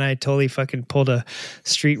debeated, and then I totally fucking pulled a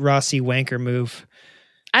Street Rossi wanker move.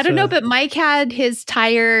 I don't know, but Mike had his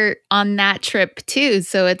tire on that trip too.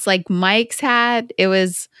 So it's like Mike's had, it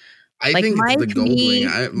was... I think it's the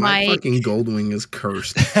Goldwing. My fucking Goldwing is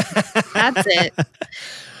cursed. That's it.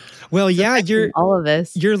 Well, yeah, all of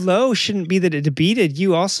this. Your low shouldn't be that it debeated.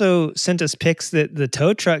 You also sent us pics that the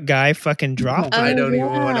tow truck guy fucking dropped. I don't even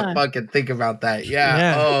want to fucking think about that.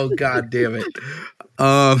 Yeah. Oh, God damn it.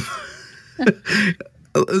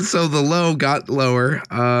 So the low got lower.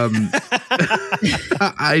 I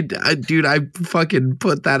fucking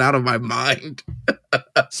put that out of my mind.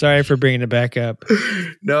 Sorry for bringing it back up.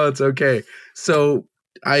 No, it's okay. So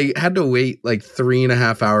I had to wait like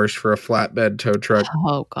 3.5 hours for a flatbed tow truck.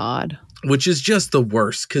 Oh, God. Which is just the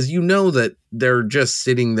worst, because that they're just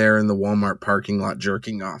sitting there in the Walmart parking lot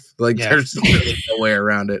jerking off. Like there's really no way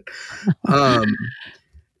around it.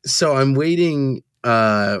 So I'm waiting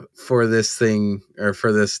for this thing, or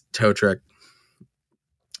for this tow truck.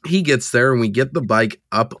 He gets there and we get the bike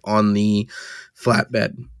up on the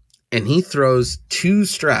flatbed, and he throws 2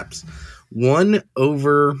 straps, one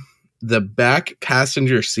over the back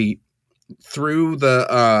passenger seat through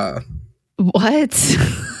the what?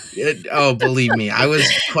 Believe me, I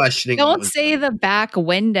was questioning. Don't say the back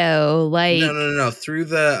window, like no, through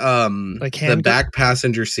the back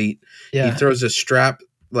passenger seat. Yeah, he throws a strap.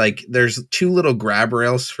 Like there's 2 little grab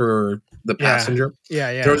rails for the passenger.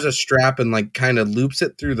 Yeah. Throws a strap and like kind of loops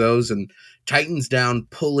it through those and tightens down,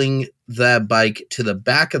 pulling the bike to the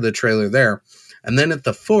back of the trailer there. And then at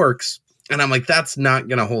the forks, and I'm like, that's not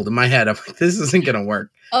going to hold. In my head, I'm like, this isn't going to work.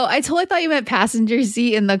 Oh, I totally thought you meant passenger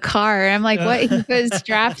seat in the car. I'm like, what? He was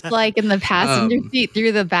strapped like in the passenger seat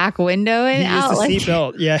through the back window and out. He used the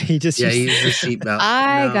seatbelt. Yeah, he just used the seatbelt.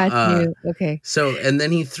 I got you. Okay. So, and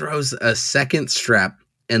then he throws a second strap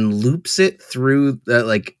and loops it through,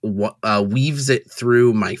 weaves it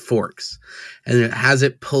through my forks, and it has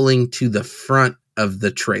it pulling to the front of the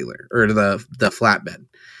trailer or the flatbed.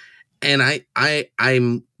 And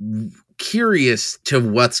I'm curious to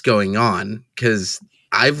what's going on because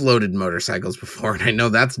I've loaded motorcycles before, and I know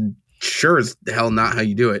that's sure as hell not how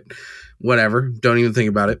you do it. Whatever. Don't even think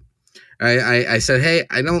about it. I said, hey,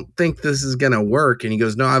 I don't think this is going to work. And he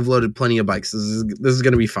goes, no, I've loaded plenty of bikes. This is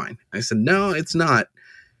going to be fine. I said, no, it's not.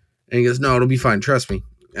 And he goes, no, it'll be fine. Trust me.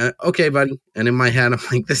 Okay, buddy. And in my head, I'm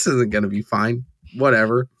like, this isn't going to be fine.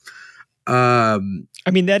 Whatever. I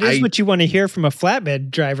mean, that is what you want to hear from a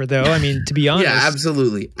flatbed driver, though. I mean, to be honest. Yeah,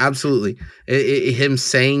 absolutely. Absolutely. Him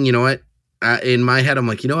saying, you know what? In my head, I'm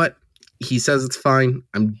like, you know what? He says it's fine.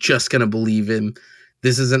 I'm just going to believe him.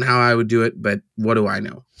 This isn't how I would do it, but what do I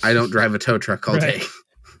know? I don't drive a tow truck all day.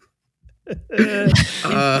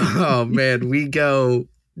 Oh, man. We go,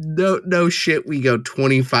 no shit. We go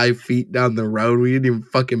 25 feet down the road. We didn't even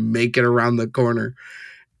fucking make it around the corner.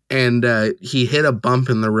 And he hit a bump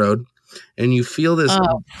in the road. And you feel this,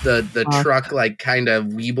 the truck like kind of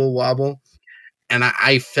weeble wobble. And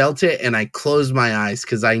I felt it and I closed my eyes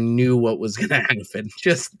because I knew what was going to happen.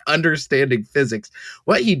 Just understanding physics.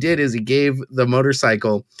 What he did is he gave the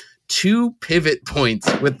motorcycle 2 pivot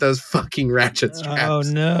points with those fucking ratchet straps. Oh,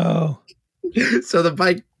 no. So the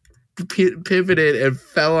bike pivoted and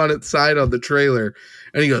fell on its side on the trailer.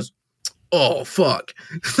 And he goes, oh, fuck.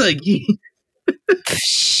 Like,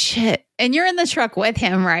 shit. And you're in the truck with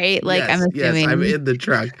him, right? Like, yes, I'm assuming. Yes, I'm in the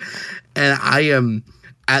truck. And I am...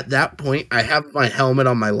 At that point, I have my helmet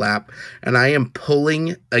on my lap, and I am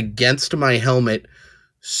pulling against my helmet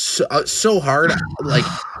so hard, like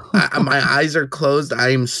my eyes are closed.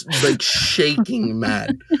 I am like shaking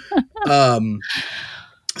mad.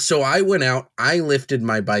 So I went out. I lifted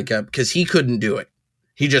my bike up because he couldn't do it.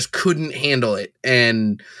 He just couldn't handle it,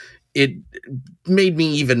 and it made me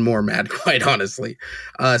even more mad, quite honestly.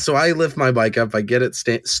 So I lift my bike up. I get it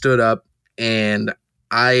stood up, and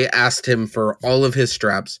I asked him for all of his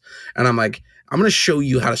straps, and I'm like, I'm going to show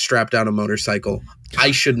you how to strap down a motorcycle.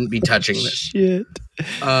 I shouldn't be touching this. Shit.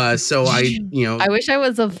 So I wish I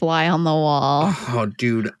was a fly on the wall. Oh,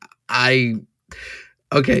 dude.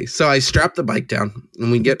 Okay. So I strapped the bike down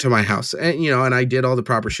and we get to my house and, and I did all the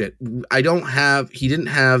proper shit. He didn't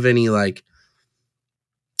have any like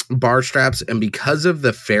bar straps, and because of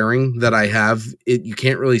the fairing that I have, you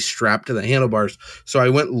can't really strap to the handlebars. So I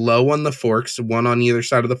went low on the forks, one on either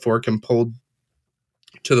side of the fork, and pulled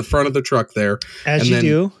to the front of the truck there. As you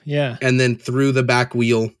do, yeah. And then through the back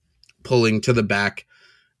wheel, pulling to the back.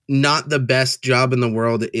 Not the best job in the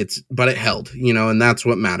world, but it held, and that's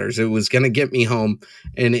what matters. It was going to get me home,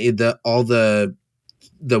 and all the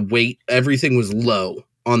weight, everything was low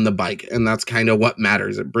on the bike, and that's kind of what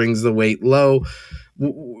matters. It brings the weight low.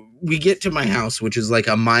 We get to my house, which is like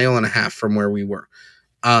 1.5 miles from where we were.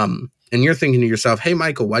 And you're thinking to yourself, hey,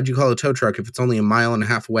 Michael, why'd you call a tow truck if it's only 1.5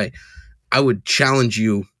 miles away? I would challenge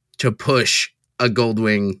you to push a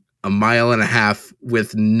Goldwing 1.5 miles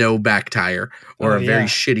with no back tire or very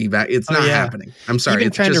shitty back. It's not happening. I'm sorry. Even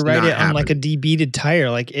it's trying just to ride not it on like a debeaded tire,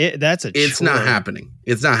 like that's a It's chore. not happening.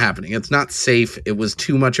 It's not happening. It's not safe. It was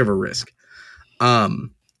too much of a risk.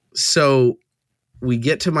 So we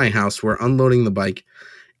get to my house, we're unloading the bike,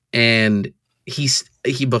 and he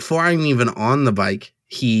before I'm even on the bike,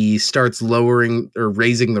 he starts lowering or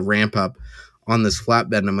raising the ramp up on this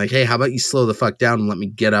flatbed, and I'm like, hey, how about you slow the fuck down and let me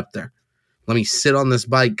get up there? Let me sit on this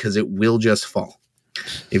bike because it will just fall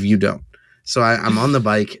if you don't. So I'm on the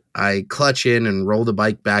bike, I clutch in and roll the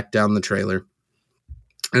bike back down the trailer,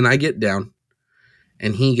 and I get down,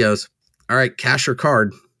 and he goes, all right, cash or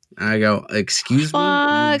card? I go, excuse me,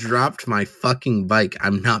 you dropped my fucking bike.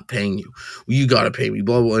 I'm not paying you. You got to pay me,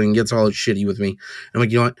 blah, blah, and gets all shitty with me. I'm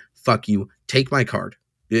like, you know what? Fuck you. Take my card.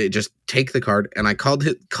 Just take the card. And I called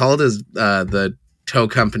the tow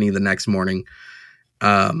company the next morning.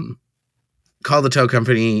 Called the tow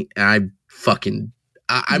company, and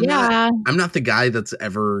I'm not the guy that's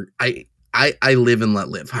ever, I live and let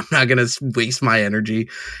live. I'm not going to waste my energy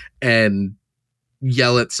and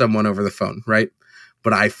yell at someone over the phone, right?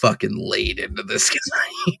 But I fucking laid into this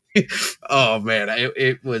guy. Oh man,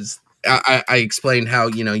 it was. I explained how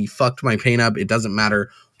you fucked my paint up. It doesn't matter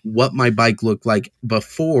what my bike looked like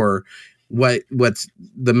before. What's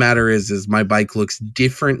the matter is my bike looks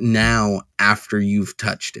different now after you've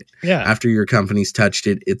touched it. Yeah. After your company's touched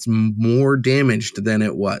it, it's more damaged than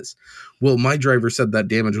it was. Well, my driver said that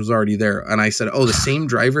damage was already there. And I said, oh, the same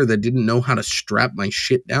driver that didn't know how to strap my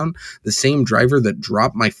shit down, the same driver that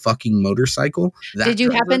dropped my fucking motorcycle. Did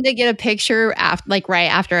you happen to get a picture right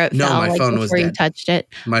after it fell? No, my phone was before you dead. touched it?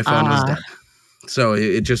 My phone was dead. So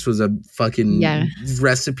it just was a fucking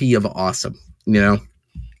recipe of awesome, you know?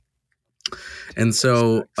 And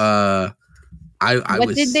so I what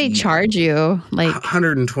was did they charge you? Like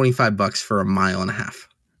 $125 for a mile and a half.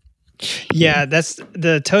 Yeah, that's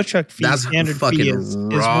the tow truck fee. That's standard fucking fee is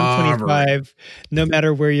 $125 no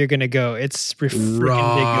matter where you're gonna go. It's freaking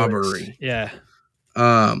ridiculous. Yeah.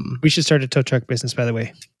 We should start a tow truck business, by the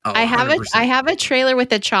way. Oh, I have a trailer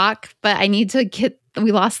with a chalk, but I need to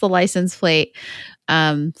we lost the license plate.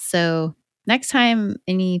 So next time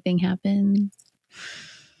anything happens.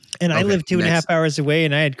 And I live 2.5 hours away,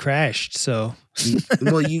 and I had crashed. So,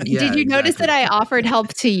 well, did you notice that I offered help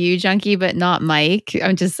to you, Junkie, but not Mike?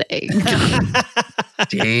 I'm just saying.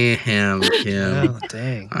 Damn, Kim. Oh,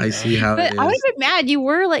 dang. I see how it is. I was mad.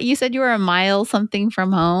 You said you were a mile something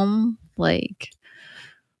from home,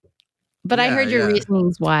 But I heard your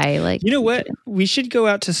reasonings why. You know what? We should go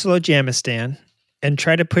out to Slow Jamistan and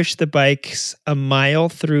try to push the bikes a mile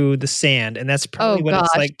through the sand. And that's probably what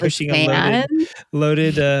it's like pushing a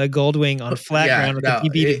loaded Goldwing on flat ground with a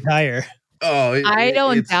BB tire. Oh, I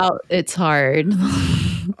don't doubt it's hard.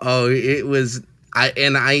 Oh, it was.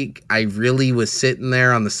 I really was sitting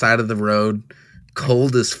there on the side of the road,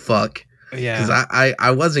 cold as fuck. Yeah. Because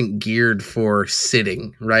I wasn't geared for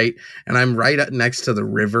sitting, right? And I'm right up next to the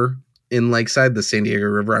river in Lakeside, the San Diego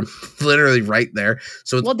River. I'm literally right there.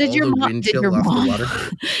 So it's did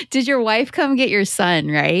your wife come get your son,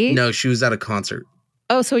 right? No, she was at a concert.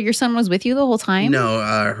 Oh, so your son was with you the whole time? No,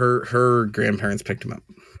 her grandparents picked him up.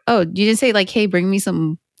 Oh, you didn't say hey, bring me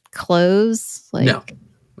some clothes? No,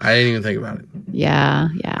 I didn't even think about it. Yeah.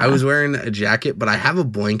 I was wearing a jacket, but I have a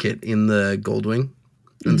blanket in the Goldwing.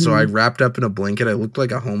 And so I wrapped up in a blanket. I looked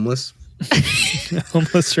like a homeless.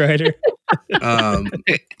 Homeless rider.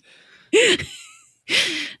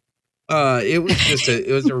 It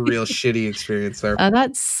was a real shitty experience there.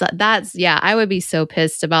 That's I would be so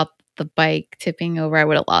pissed about the bike tipping over. I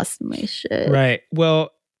would have lost my shit. Right.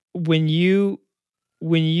 Well, when you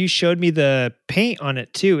showed me the paint on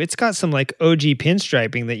it too, it's got some OG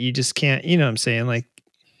pinstriping that you just can't, you know what I'm saying?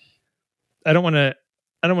 I don't want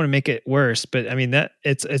to make it worse, but I mean that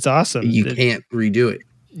it's awesome. You can't redo it.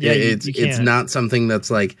 Yeah, it's not something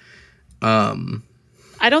that's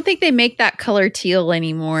I don't think they make that color teal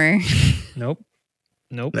anymore. Nope.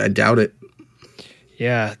 I doubt it.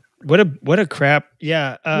 Yeah. What a crap.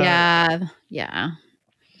 Yeah. Yeah.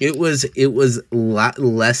 It was a lot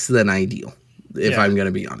less than ideal, if I'm going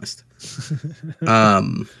to be honest.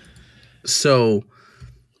 So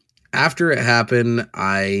after it happened,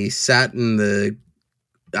 I sat in the.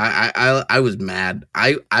 I was mad.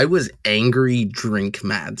 I was angry, drink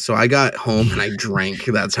mad. So I got home and I drank.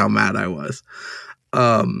 That's how mad I was.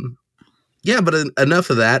 Yeah, but enough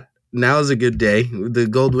of that. Now is a good day. The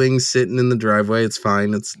Goldwing's sitting in the driveway. It's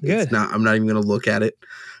fine. It's not. I'm not even gonna look at it.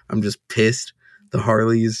 I'm just pissed. The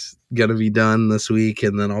Harley's gonna be done this week,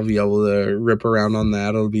 and then I'll be able to rip around on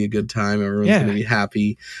that. It'll be a good time. Everyone's gonna be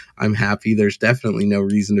happy. I'm happy. There's definitely no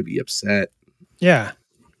reason to be upset. Yeah.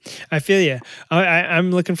 I feel you.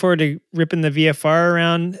 I'm looking forward to ripping the VFR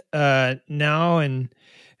around now, and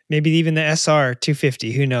maybe even the SR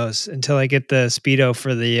 250. Who knows? Until I get the Speedo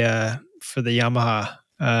for the Yamaha,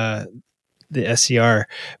 the SCR.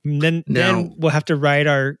 Then we'll have to ride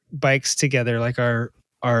our bikes together, like our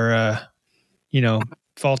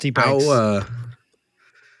faulty bikes.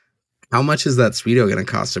 How much is that Speedo going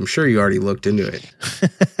to cost? I'm sure you already looked into it.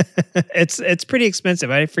 It's pretty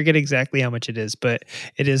expensive. I forget exactly how much it is, but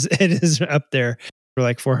it is up there for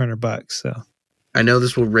like $400. So I know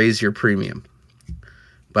this will raise your premium,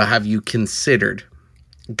 but have you considered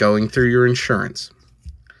going through your insurance,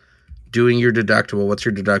 doing your deductible? What's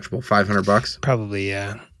your deductible? $500? Probably,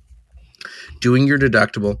 yeah. Doing your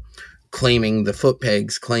deductible, claiming the foot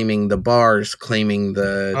pegs, claiming the bars, claiming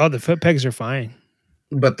the... Oh, the foot pegs are fine.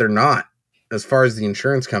 But they're not. As far as the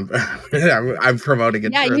insurance company, I'm promoting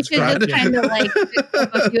it. Yeah, you should just kind of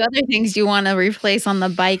a few other things you want to replace on the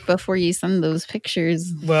bike before you send those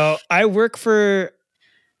pictures. Well, I work for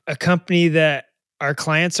a company that our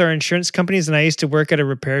clients are insurance companies, and I used to work at a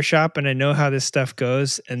repair shop, and I know how this stuff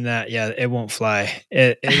goes, and that, it won't fly.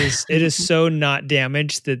 It is so not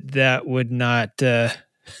damaged that would not,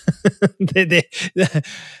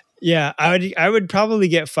 yeah, I would probably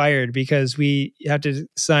get fired because we have to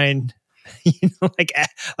sign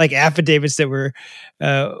like affidavits that were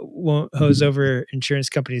won't hose over insurance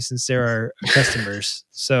companies since they're our customers.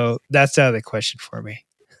 So that's out of the question for me.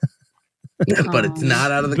 But it's not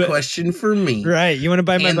out of the question for me. Right. You want to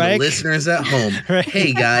buy my and bike? The listeners at home. Right.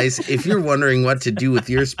 Hey, guys, if you're wondering what to do with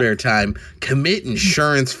your spare time, commit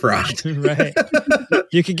insurance fraud. Right.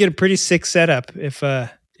 You could get a pretty sick setup if,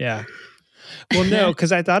 yeah. Well, no,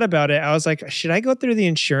 because I thought about it. I was like, should I go through the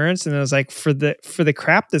insurance? And I was like, for the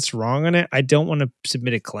crap that's wrong on it, I don't want to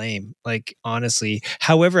submit a claim. Like, honestly.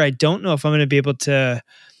 However, I don't know if I'm going to be able to.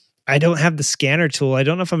 I don't have the scanner tool. I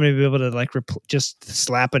don't know if I'm going to be able to like just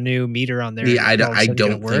slap a new meter on there. Yeah, I don't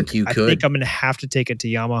think you could. I think I'm going to have to take it to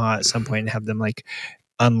Yamaha at some point and have them like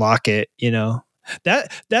unlock it.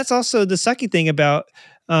 That's also the sucky thing about,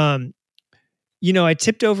 I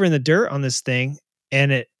tipped over in the dirt on this thing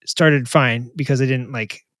and it started fine because I didn't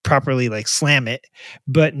like properly like slam it.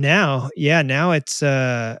 But now it's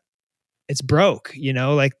broke,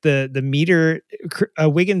 like the meter,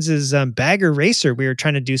 Wiggins's bagger racer. We were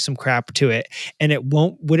trying to do some crap to it, and it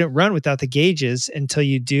wouldn't run without the gauges until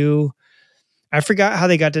you do. I forgot how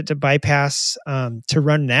they got it to bypass to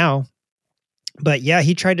run now, but yeah,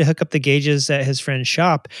 he tried to hook up the gauges at his friend's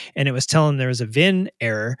shop, and it was telling there was a VIN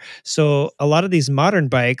error. So a lot of these modern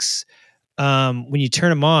bikes, when you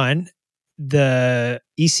turn them on, the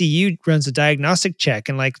ECU runs a diagnostic check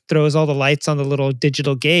and like throws all the lights on the little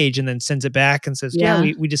digital gauge and then sends it back and says,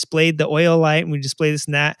 we displayed the oil light and we displayed this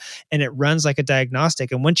and that. And it runs like a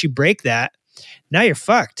diagnostic. And once you break that, now you're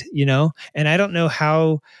fucked, and I don't know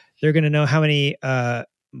how they're going to know how many,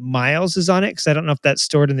 miles is on it. Cause I don't know if that's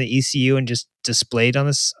stored in the ECU and just displayed on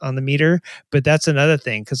the meter, but that's another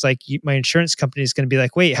thing. Cause like my insurance company is going to be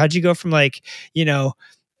like, wait, how'd you go from like,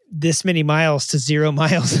 this many miles to 0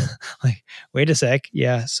 miles? Like, wait a sec.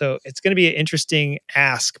 Yeah. So it's going to be an interesting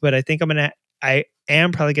ask, but I think I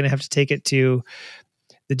am probably going to have to take it to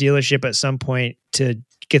the dealership at some point to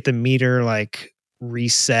get the meter like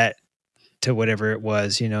reset to whatever it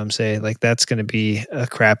was, what I'm saying? Like that's going to be a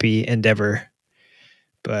crappy endeavor,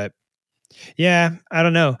 but yeah, I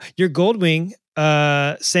don't know. Your Goldwing,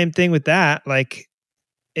 same thing with that. Like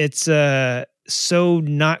it's, so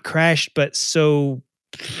not crashed, but so,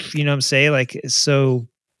 what I'm saying? Like, it's so,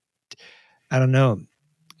 I don't know,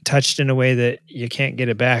 touched in a way that you can't get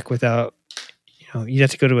it back without, you'd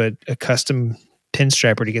have to go to a custom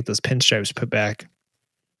pinstriper to get those pinstripes put back.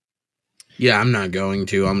 Yeah, I'm not going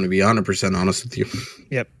to. I'm going to be 100% honest with you.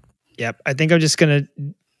 Yep. I think I'm just going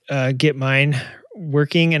to get mine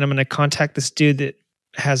working, and I'm going to contact this dude that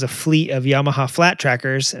has a fleet of Yamaha flat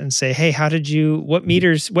trackers and say, hey, how did you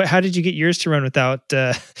get yours to run without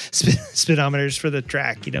speedometers for the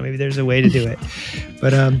track? Maybe there's a way to do it.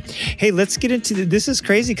 But hey, let's get into this is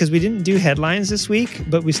crazy because we didn't do headlines this week,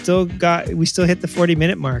 but we still hit the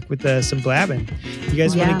 40-minute mark with some blabbing. You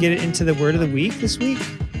guys want to get into the word of the week this week?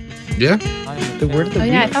 Yeah. The word of the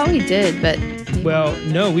week. Yeah, I thought we did, but well,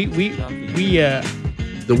 no, we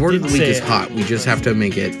the word of the week is hot. We just have to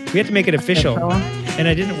make it. We have to make it official. And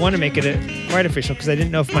I didn't want to make it quite official because I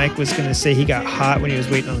didn't know if Mike was going to say he got hot when he was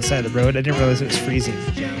waiting on the side of the road. I didn't realize it was freezing.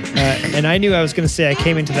 And I knew I was going to say I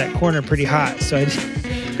came into that corner pretty hot.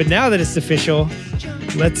 But now that it's official,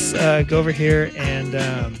 let's go over here and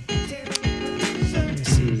let me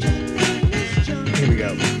see. Here we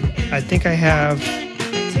go. I think I have. Here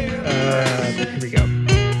we go.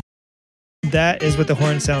 That is what the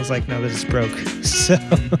horn sounds like now that it's broke. So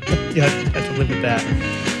you have to live with that.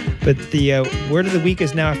 But the word of the week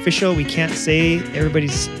is now official. We can't say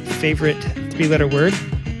everybody's favorite 3-letter word.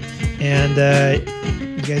 And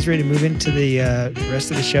you guys ready to move into the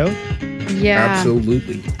rest of the show? Yeah.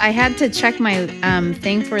 Absolutely. I had to check my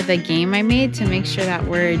thing for the game I made to make sure that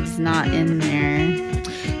word's not in there.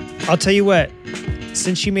 I'll tell you what.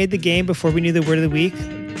 Since you made the game before we knew the word of the week,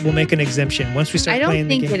 we'll make an exemption. Once we start playing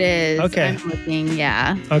the game. I don't think it is. Okay. I'm looking,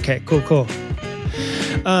 yeah. Okay, cool.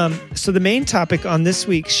 So the main topic on this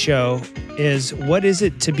week's show is what is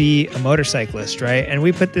it to be a motorcyclist, right? And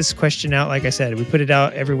we put this question out, like I said, we put it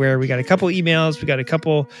out everywhere. We got a couple emails, we got a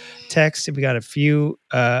couple texts, and we got a few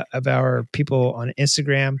of our people on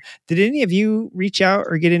Instagram. Did any of you reach out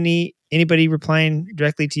or get anybody replying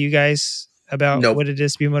directly to you guys about what it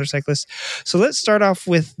is to be a motorcyclist? So let's start off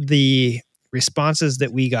with the responses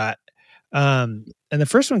that we got. And the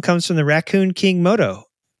first one comes from the Raccoon King Moto.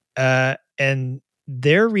 And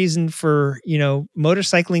their reason for,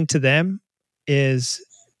 motorcycling to them is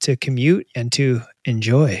to commute and to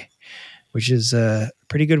enjoy, which is a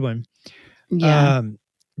pretty good one.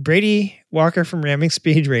 Brady Walker from Ramming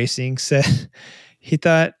Speed Racing said he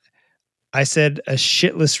thought I said a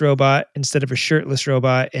shitless robot instead of a shirtless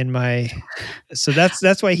robot in my. So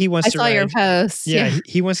that's why he wants I to saw ride. your post. Yeah,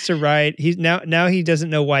 he wants to ride. He now he doesn't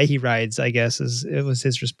know why he rides, I guess it was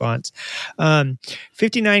his response.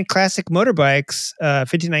 59 classic motorbikes,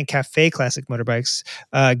 59 cafe classic motorbikes,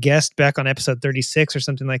 guest back on episode 36 or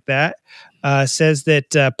something like that, says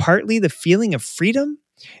that partly the feeling of freedom,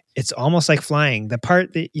 it's almost like flying. The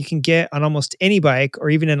part that you can get on almost any bike or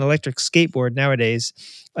even an electric skateboard nowadays.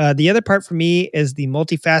 The other part for me is the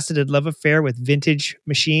multifaceted love affair with vintage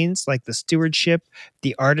machines, like the stewardship,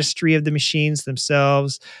 the artistry of the machines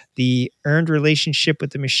themselves, the earned relationship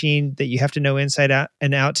with the machine that you have to know inside out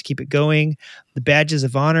and out to keep it going, the badges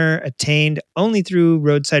of honor attained only through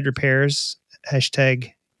roadside repairs,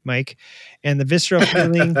 hashtag Mike, and the visceral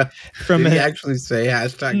feeling from Did he actually say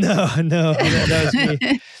hashtag? No, that was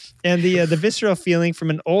me. And the visceral feeling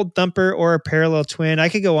from an old thumper or a parallel twin. I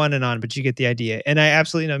could go on and on, but you get the idea. And I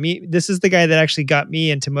absolutely know me. This is the guy that actually got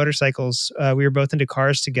me into motorcycles. We were both into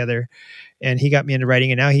cars together, and he got me into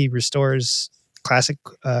riding. And now he restores classic,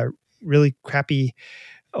 really crappy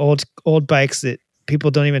old bikes that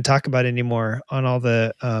people don't even talk about anymore on all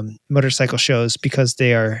the motorcycle shows because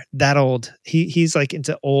they are that old. He's like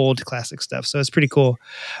into old classic stuff, so it's pretty cool.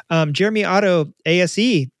 Jeremy Otto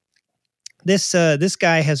ASE. This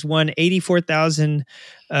guy has won 84,000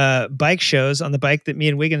 bike shows on the bike that me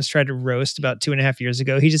and Wiggins tried to roast about 2.5 years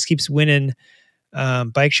ago. He just keeps winning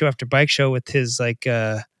bike show after bike show with his I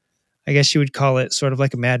guess you would call it sort of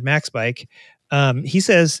like a Mad Max bike. He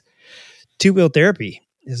says two-wheel therapy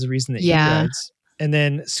is the reason that he rides. And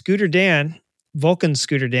then Scooter Dan, Vulcan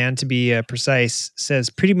Scooter Dan to be precise, says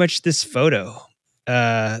pretty much this photo.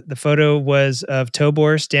 The photo was of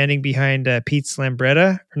Tobor standing behind Pete's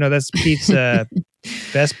Lambretta. Or no, that's Pete's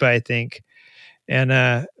Vespa, I think.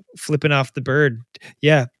 And flipping off the bird.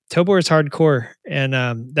 Yeah, Tobor is hardcore. And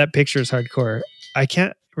that picture is hardcore. I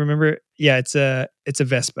can't remember. Yeah, it's a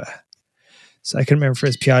Vespa. So I couldn't remember for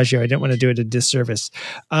his Piaggio. I didn't want to do it a disservice.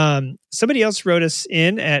 Somebody else wrote us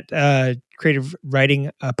in at creative writing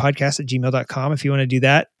podcast at gmail.com. If you want to do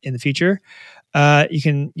that in the future,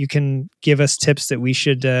 you can give us tips that we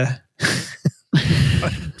should,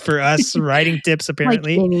 for us writing tips,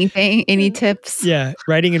 apparently. Like anything, any tips. Yeah.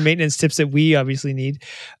 Writing and maintenance tips that we obviously need.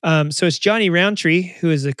 So it's Johnny Roundtree,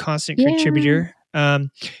 who is a constant contributor.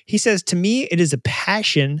 He says, to me, it is a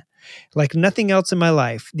passion like nothing else in my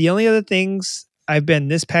life. The only other things I've been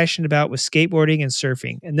this passionate about was skateboarding and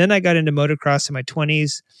surfing. And then I got into motocross in my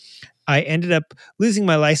 20s. I ended up losing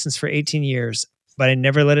my license for 18 years, but I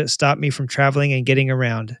never let it stop me from traveling and getting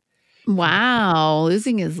around. Wow,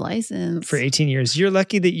 losing his license For 18 years. You're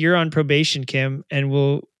lucky that you're on probation, Kim, and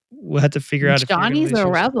we'll have to figure out if Johnny's a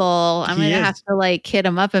rebel. I'm going to have to like hit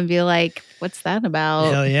him up and be like, what's that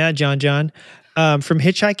about? Hell yeah, John. From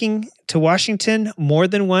hitchhiking to Washington more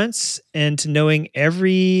than once, and to knowing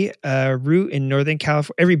every route in Northern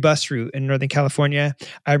California, every bus route in Northern California.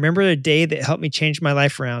 I remember a day that helped me change my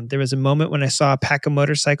life around. There was a moment when I saw a pack of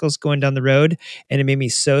motorcycles going down the road, and it made me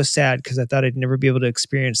so sad because I thought I'd never be able to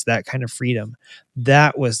experience that kind of freedom.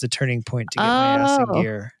 That was the turning point to get my ass in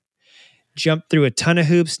gear. Jumped through a ton of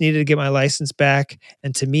hoops needed to get my license back.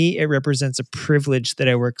 And to me, it represents a privilege that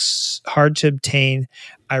I work hard to obtain.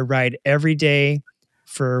 I ride every day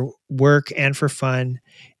for work and for fun.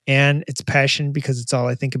 And it's passion because it's all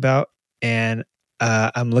I think about. And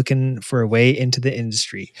I'm looking for a way into the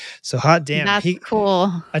industry. So hot damn. That's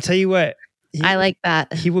cool. I tell you what. I like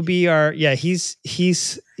that. He will be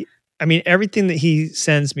he's I mean, everything that he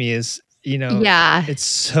sends me is, it's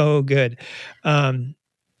so good.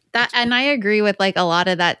 And I agree with like a lot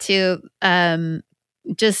of that too.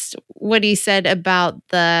 Just what he said about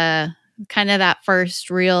the kind of that first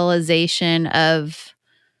realization of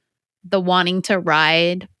the wanting to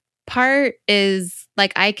ride part is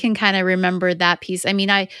like, I can kind of remember that piece. I mean,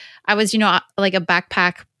 I was, like a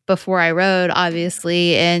backpack before I rode,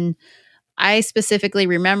 obviously. And I specifically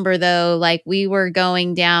remember though, like we were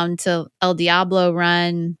going down to El Diablo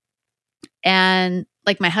Run, and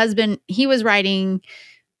like my husband, he was riding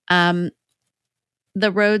the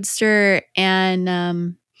Roadster,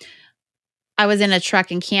 and I was in a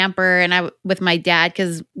truck and camper, and with my dad,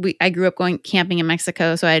 because I grew up going camping in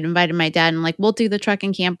Mexico, so I had invited my dad, and like we'll do the truck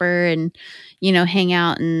and camper and hang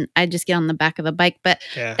out, and I just get on the back of the bike. But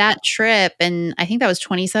that trip, and I think that was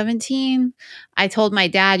 2017, I told my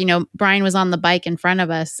dad, Brian was on the bike in front of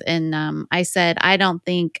us, and I said, I don't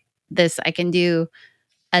think I can do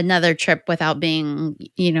another trip without being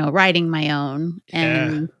riding my own.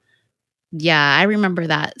 And I remember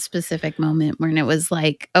that specific moment when it was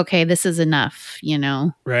like, okay, this is enough,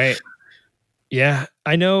 Right. Yeah,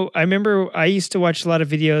 I know. I remember I used to watch a lot of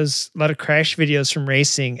crash videos from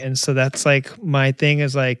racing. And so that's like my thing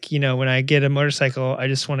is like, when I get a motorcycle, I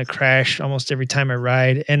just want to crash almost every time I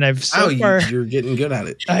ride. And You're getting good at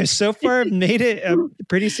it. I've so far made it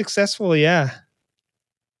pretty successful. Yeah.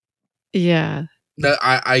 Yeah.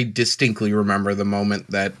 I distinctly remember the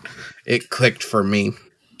moment that it clicked for me.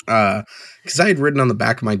 Because I had ridden on the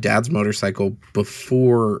back of my dad's motorcycle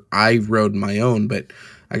before I rode my own, but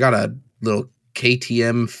I got a little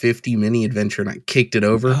KTM 50 mini adventure and I kicked it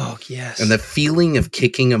over. Oh, yes. And the feeling of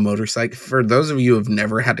kicking a motorcycle, for those of you who have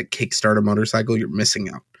never had to kickstart a motorcycle, you're missing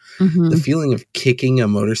out. Mm-hmm. The feeling of kicking a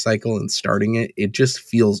motorcycle and starting it, it just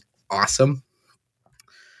feels awesome.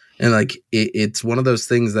 And like it's one of those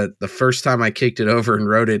things that the first time I kicked it over and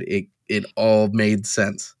rode it, it all made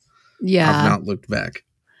sense. Yeah. I've not looked back.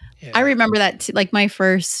 Yeah. I remember that like my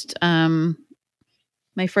first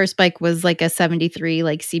bike was like a 73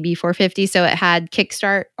 like CB450, so it had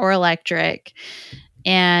kickstart or electric.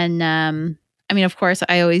 And I mean, of course,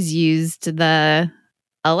 I always used the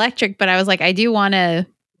electric, but I was like, I do want to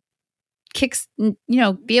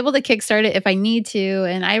be able to kickstart it if I need to.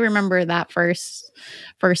 And I remember that first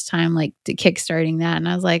time like kickstarting that, and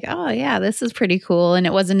I was like, oh yeah, this is pretty cool. And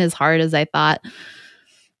it wasn't as hard as I thought.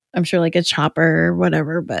 I'm sure like a chopper or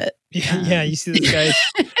whatever, but yeah, you see those guys.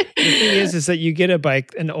 The thing is that you get a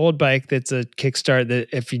bike, an old bike that's a kickstart that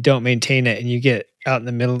if you don't maintain it and you get out in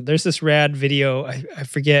the middle, there's this rad video. I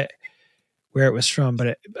forget where it was from,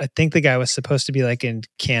 but I think the guy was supposed to be like in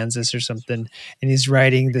Kansas or something, and he's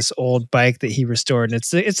riding this old bike that he restored. And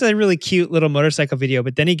it's a really cute little motorcycle video,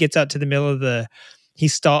 but then he gets out to the middle of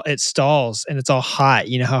it stalls and it's all hot.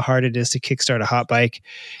 You know how hard it is to kickstart a hot bike.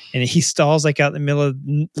 And he stalls like out in the middle of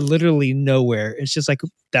literally nowhere. It's just like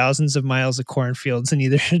thousands of miles of cornfields in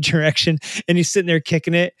either direction. And he's sitting there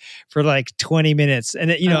kicking it for like 20 minutes.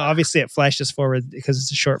 And obviously it flashes forward because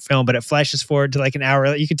it's a short film, but it flashes forward to like an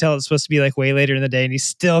hour. You can tell it's supposed to be like way later in the day and he's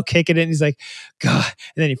still kicking it. And he's like, God.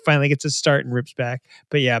 And then he finally gets to start and rips back.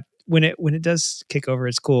 But yeah, when it does kick over,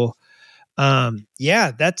 it's cool.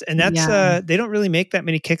 That's they don't really make that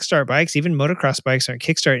many kickstart bikes. Even motocross bikes aren't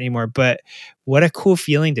kickstart anymore, but what a cool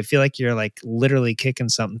feeling to feel like you're like literally kicking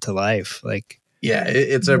something to life. Like, yeah,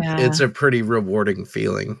 it's a pretty rewarding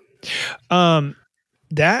feeling.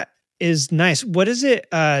 That is nice. What does it,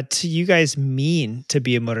 to you guys mean to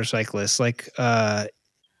be a motorcyclist? Like,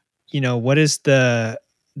 what is the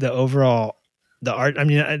overall, the art? I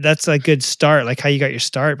mean, that's a good start, like how you got your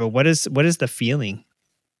start, but what is the feeling?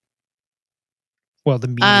 Well, the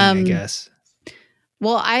meaning, I guess.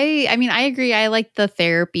 Well, I mean, I agree. I like the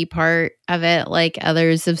therapy part of it. Like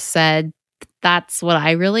others have said, that's what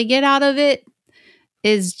I really get out of it,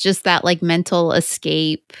 is just that like mental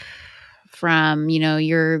escape from,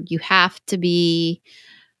 you have to be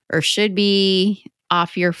or should be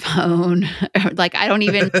off your phone. Like I don't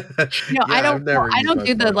even, I don't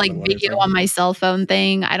do the like video on my cell phone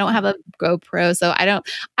thing. I don't have a GoPro, so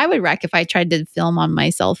I would wreck if I tried to film on my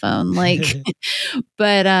cell phone. Like,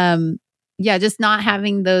 but just not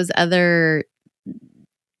having those other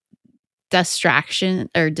distractions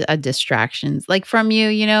like from you,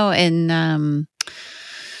 and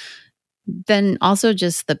then also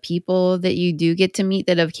just the people that you do get to meet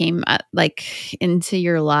that have came like into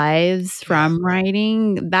your lives from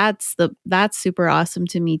riding. That's super awesome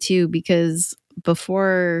to me too, because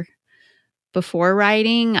before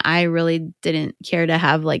riding, I really didn't care to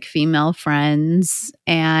have like female friends,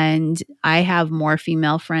 and I have more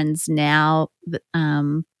female friends now.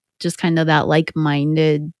 Just kind of that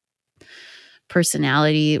like-minded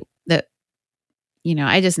personality that,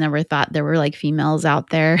 I just never thought there were like females out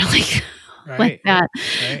there like that.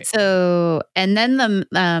 Right. So, and then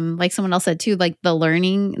the, like someone else said too, like the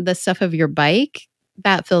learning the stuff of your bike,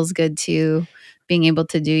 that feels good too. Being able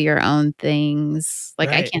to do your own things. Like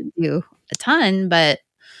I can't do a ton, but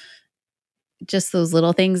just those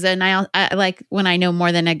little things. And I like when I know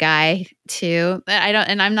more than a guy too.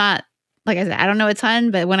 I'm not, like I said, I don't know a ton,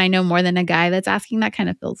 but when I know more than a guy that's asking, that kind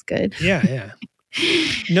of feels good. Yeah.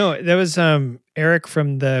 No, that was Eric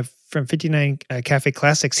from 59 Cafe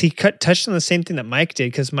Classics. He touched on the same thing that Mike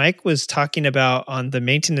did, because Mike was talking about on the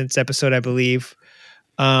maintenance episode, I believe.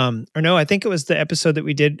 Or no, I think it was the episode that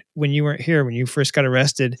we did when you weren't here, when you first got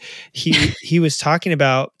arrested. He was talking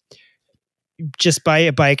about just buy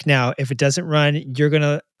a bike now. If it doesn't run, you're going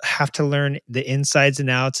to have to learn the insides and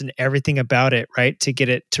outs and everything about it, right? To get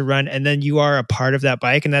it to run. And then you are a part of that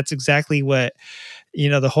bike. And that's exactly what,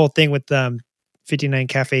 the whole thing with 59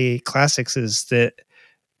 Cafe Classics is that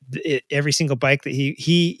every single bike that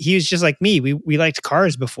he was just like me. We liked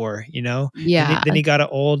cars before, Yeah. And then he got an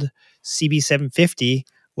old CB750,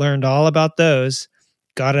 learned all about those,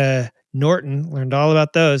 got a Norton, learned all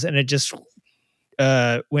about those, and it just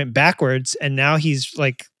went backwards. And now he's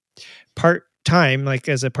like part-time, like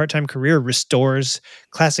as a part-time career, restores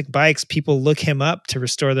classic bikes. People look him up to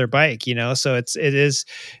restore their bike, so it's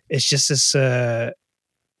just this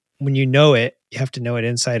when you know it, you have to know it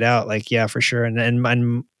inside out, like, yeah, for sure. And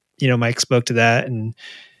Mike spoke to that, and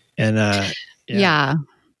yeah,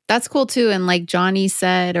 that's cool too. And like Johnny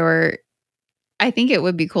said, or I think it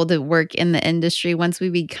would be cool to work in the industry once we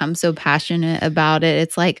become so passionate about it.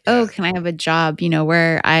 It's like, oh, can I have a job,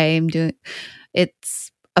 where I'm doing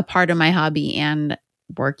it's a part of my hobby and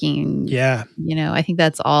working. Yeah. I think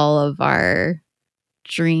that's all of our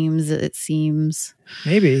dreams, it seems.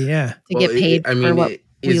 Maybe, yeah. To get paid for what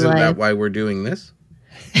isn't that why we're doing this?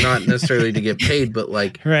 Not necessarily to get paid, but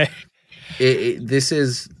like, right. This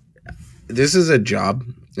is a job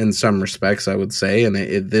in some respects, I would say. And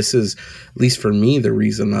this is, at least for me, the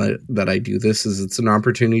reason that I do this is it's an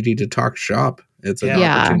opportunity to talk shop. It's an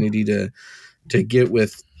opportunity to get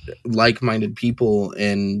with like-minded people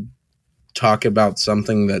and talk about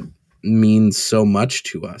something that means so much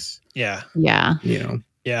to us. Yeah. Yeah.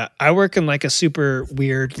 Yeah. I work in like a super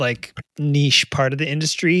weird, like niche part of the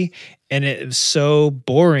industry, and it was so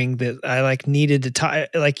boring that I like needed to talk,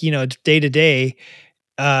 like, day to day.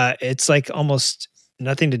 It's like almost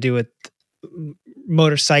nothing to do with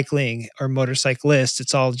motorcycling or motorcyclist.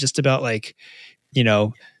 It's all just about like,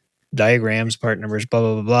 diagrams, part numbers, blah,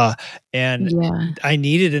 blah, blah, blah. And I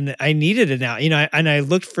needed it now, and I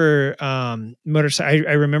looked for motorcycle.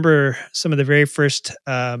 I remember some of the very first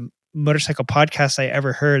motorcycle podcasts I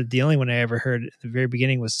ever heard. The only one I ever heard at the very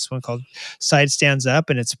beginning was this one called Side Stands Up.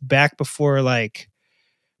 And it's back before like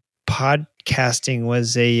podcasting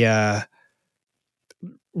was a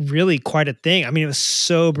really quite a thing. I mean, it was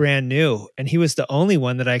so brand new, and he was the only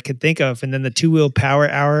one that I could think of. And then the Two Wheel Power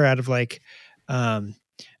Hour out of like Iowa,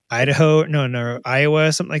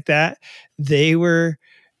 something like that. They were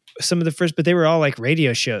some of the first, but they were all like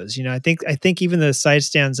radio shows. I think even the Side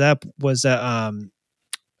Stands Up was a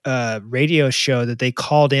radio show that they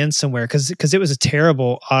called in somewhere because it was a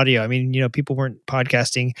terrible audio. I mean, people weren't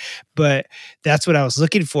podcasting, but that's what I was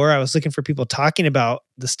looking for. I was looking for people talking about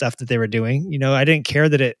the stuff that they were doing. I didn't care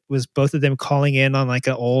that it was both of them calling in on like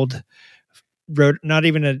an old road, not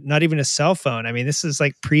even a cell phone. I mean, this is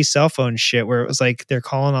like pre-cell phone shit where it was like they're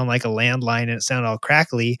calling on like a landline and it sounded all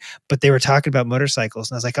crackly, but they were talking about motorcycles,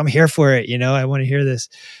 and I was like, I'm here for it. I want to hear this.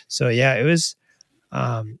 So yeah, it was,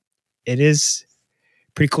 it is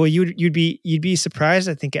pretty cool. You'd be surprised,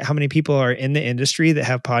 I think, at how many people are in the industry that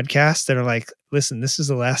have podcasts that are like, listen, this is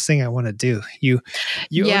the last thing I want to do. You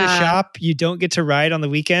own a shop. You don't get to ride on the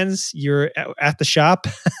weekends. You're at the shop.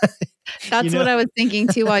 That's what I was thinking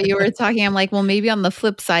too while you were talking. I'm like, well, maybe on the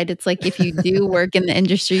flip side, it's like if you do work in the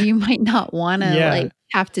industry, you might not want to like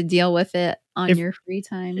have to deal with it on your free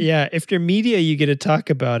time. Yeah. If you're media, you get to talk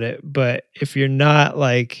about it. But if you're not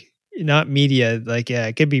media, like, yeah,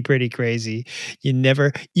 it could be pretty crazy.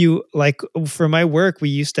 For my work, we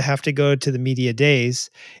used to have to go to the media days,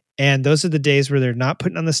 and those are the days where they're not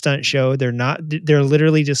putting on the stunt show. They're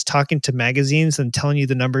literally just talking to magazines and telling you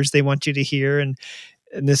the numbers they want you to hear and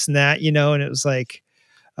this and that, and it was like,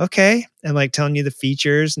 okay. And like telling you the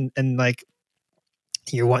features and like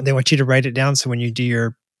they want you to write it down. So when you do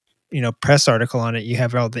your, press article on it, you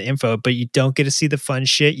have all the info, but you don't get to see the fun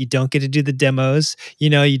shit. You don't get to do the demos, you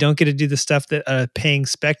don't get to do the stuff that a paying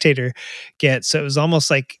spectator gets. So it was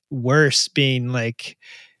almost like worse being like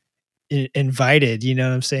invited, you know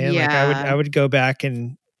what I'm saying? Yeah. Like I would go back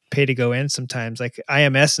and pay to go in sometimes. Like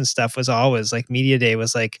IMS and stuff was always like media day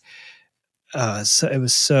was like, so it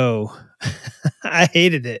was so I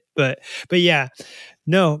hated it, but yeah,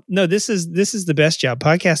 no, this is the best job.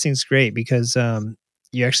 Podcasting is great because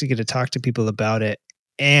you actually get to talk to people about it,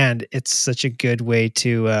 and it's such a good way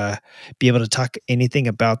to be able to talk anything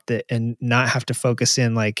about that and not have to focus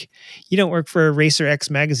in. Like, you don't work for Racer X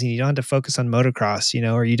magazine, you don't have to focus on motocross,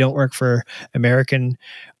 or you don't work for American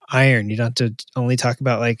Iron, you don't have to only talk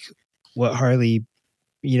about like what Harley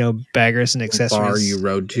baggers and accessories bar you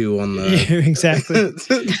rode to on the exactly.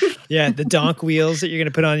 Yeah, the donk wheels that you're going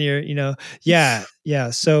to put on your yeah.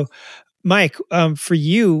 So Mike, for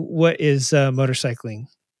you, what is motorcycling?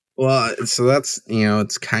 Well, so that's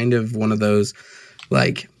it's kind of one of those,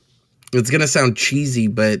 like, it's going to sound cheesy,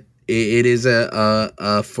 but it is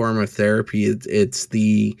a form of therapy. It's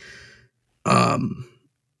the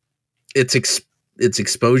it's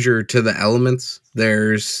exposure to the elements.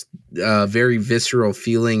 There's a very visceral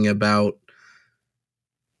feeling about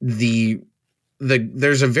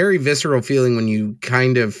there's a very visceral feeling when you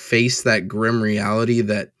kind of face that grim reality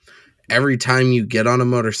that every time you get on a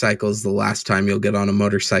motorcycle is the last time you'll get on a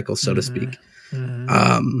motorcycle, so to speak.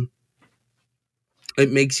 It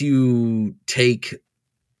makes you take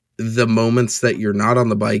the moments that you're not on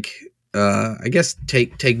the bike, I guess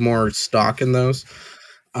take more stock in those.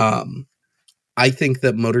 I think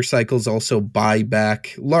that motorcycles also buy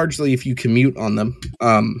back, largely if you commute on them.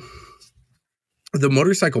 The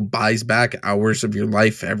motorcycle buys back hours of your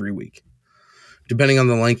life every week, depending on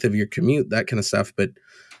the length of your commute, that kind of stuff. But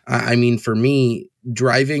I mean, for me,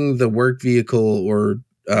 driving the work vehicle or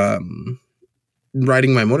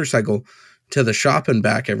riding my motorcycle to the shop and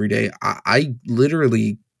back every day, I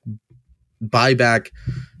literally buy back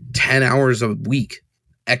 10 hours a week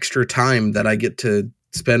extra time that I get to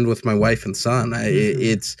spend with my wife and son.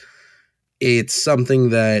 It's something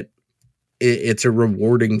that it's a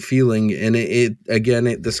rewarding feeling. And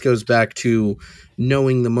this goes back to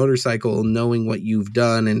knowing the motorcycle, knowing what you've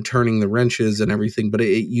done and turning the wrenches and everything. But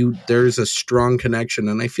there's a strong connection.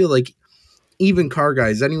 And I feel like even car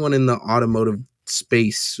guys, anyone in the automotive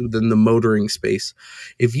space, than the motoring space,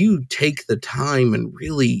 if you take the time and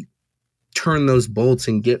really turn those bolts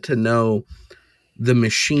and get to know the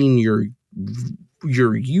machine you're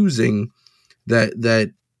using,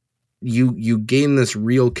 that you gain this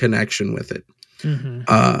real connection with it.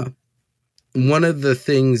 One of the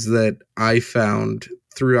things that I found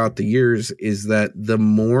throughout the years is that the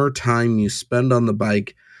more time you spend on the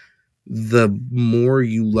bike, the more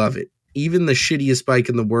you love it. Even the shittiest bike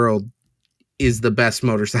in the world is the best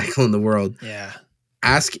motorcycle in the world. Yeah.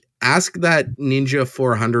 Ask that Ninja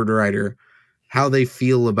 400 rider how they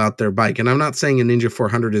feel about their bike. And I'm not saying a Ninja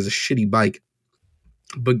 400 is a shitty bike,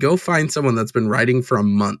 but go find someone that's been riding for a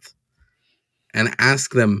month and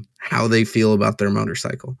ask them how they feel about their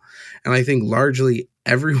motorcycle. And I think largely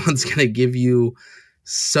everyone's going to give you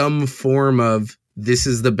some form of, this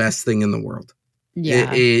is the best thing in the world.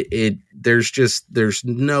 Yeah. There's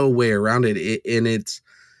no way around it. And it's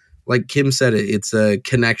like Kim said, it's a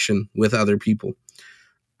connection with other people.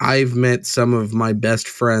 I've met some of my best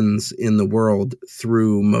friends in the world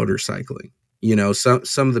through motorcycling. You know, some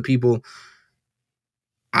of the people,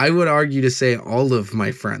 I would argue to say all of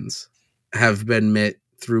my friends have been met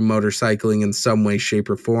through motorcycling in some way, shape,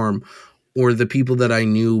 or form. Or the people that I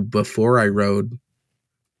knew before I rode,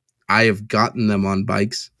 I have gotten them on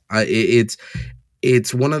bikes.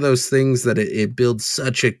 It's one of those things that it builds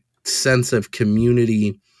such a sense of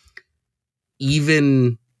community,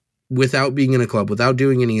 even without being in a club, without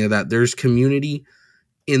doing any of that. There's community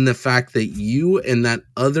in the fact that you and that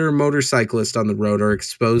other motorcyclist on the road are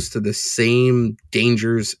exposed to the same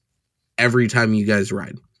dangers every time you guys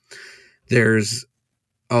ride. There's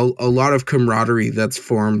a lot of camaraderie that's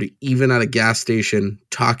formed even at a gas station,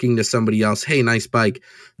 talking to somebody else. Hey, nice bike.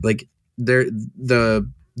 Like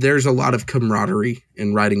there's a lot of camaraderie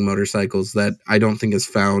in riding motorcycles that I don't think is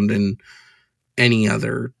found in any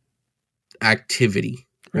other activity.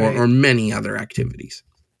 Right. Or many other activities.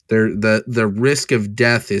 The risk of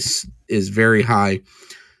death is very high,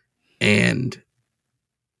 and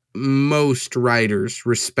most riders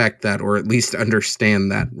respect that, or at least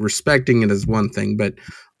understand that. Respecting it is one thing, but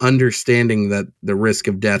understanding that the risk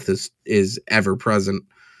of death is ever present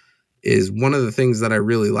is one of the things that I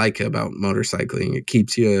really like about motorcycling. It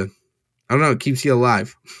keeps you, it keeps you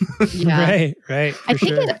alive. Yeah. Right.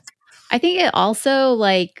 I think it also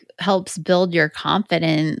like helps build your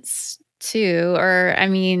confidence too. Or I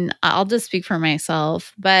mean, I'll just speak for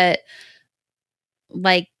myself, but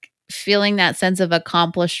like feeling that sense of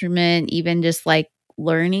accomplishment, even just like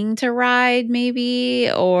learning to ride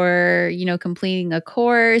maybe, or, you know, completing a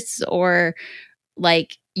course, or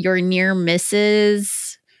like your near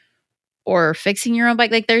misses, or fixing your own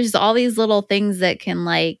bike. Like there's all these little things that can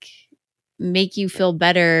like make you feel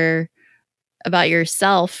better about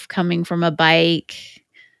yourself coming from a bike.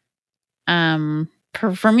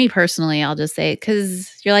 For me personally, I'll just say,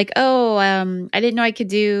 because you're like, oh, I didn't know I could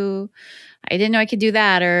do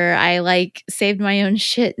that, or I like saved my own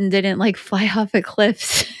shit and didn't like fly off a cliff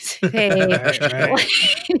today. Right.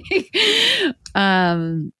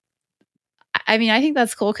 I mean, I think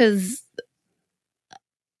that's cool because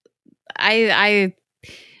I've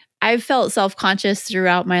felt self-conscious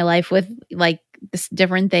throughout my life with like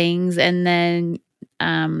different things, and then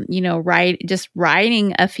you know, just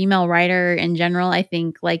riding a female rider in general, I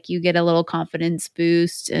think like you get a little confidence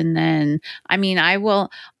boost. And then I mean,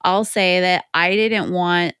 I'll say that I didn't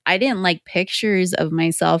like pictures of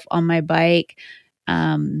myself on my bike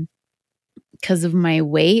because of my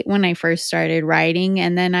weight when I first started riding.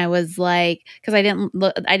 And then I was like, because I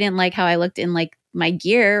didn't like how I looked in like my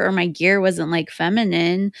gear, or my gear wasn't like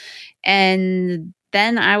feminine. And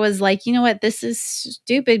then I was like, you know what? This is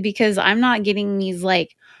stupid because I'm not getting these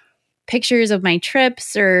like pictures of my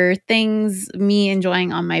trips or things me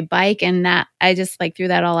enjoying on my bike. And that I just like threw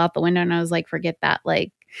that all out the window and I was like, forget that.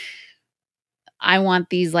 Like, I want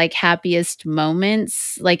these like happiest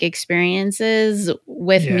moments, like experiences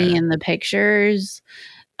with me in the pictures.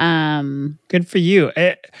 Good for you.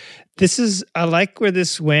 I like where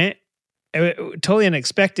this went. Totally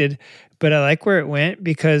unexpected, but I like where it went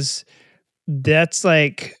because that's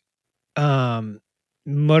like,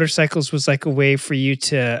 motorcycles was like a way for you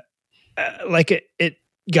to, like it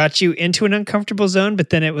got you into an uncomfortable zone, but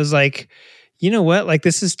then it was like, you know what? Like,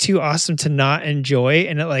 this is too awesome to not enjoy.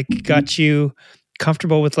 And it like got you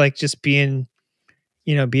comfortable with like just being,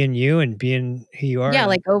 being you and being who you are. Yeah. And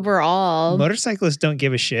like overall. motorcyclists don't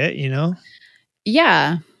give a shit,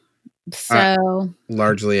 Yeah. So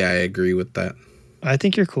Largely, I agree with that. I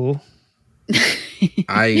think you're cool.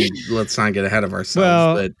 Let's not get ahead of ourselves.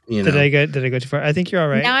 Well, but did I go too far? I think you're all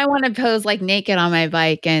right. now I want to pose like naked on my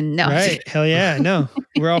bike and no. Right. Hell yeah. No,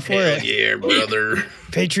 we're all for it. Yeah, brother.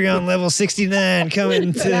 Patreon level 69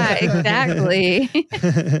 coming to. Yeah, exactly.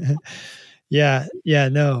 Yeah.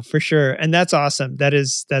 No, for sure. And that's awesome.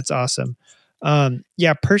 That's awesome.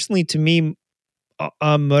 Yeah. Personally to me,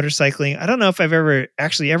 motorcycling, I don't know if I've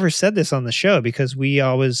ever said this on the show because we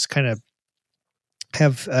always kind of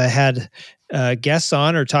have had guests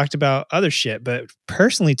on or talked about other shit. But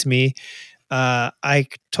personally to me, I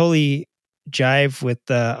totally jive with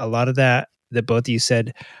a lot of that both of you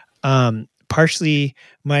said. Partially,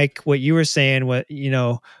 Mike, what you were saying,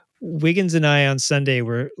 Wiggins and I on Sunday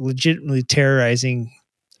were legitimately terrorizing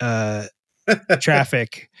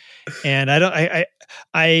traffic. And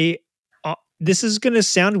this is going to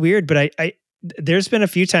sound weird, but there's been a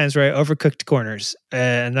few times where I overcooked corners.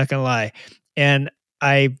 I'm not going to lie. And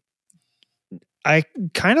I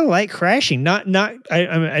kind of like crashing, I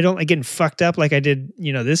don't like getting fucked up like I did,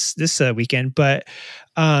 this weekend, but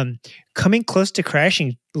coming close to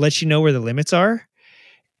crashing lets you know where the limits are.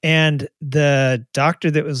 And the doctor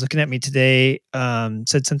that was looking at me today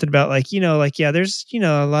said something about yeah, there's,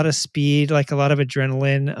 a lot of speed, like a lot of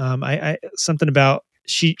adrenaline. Something about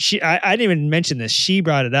I didn't even mention this. She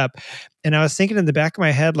brought it up and I was thinking in the back of my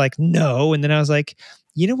head, like, no. And then I was like,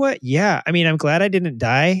 you know what? Yeah. I mean, I'm glad I didn't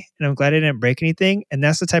die and I'm glad I didn't break anything. And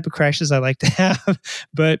that's the type of crashes I like to have.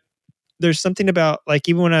 But there's something about like,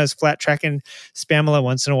 even when I was flat tracking Spamela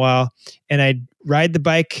once in a while and I'd ride the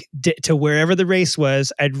bike to wherever the race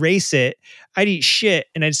was, I'd race it, I'd eat shit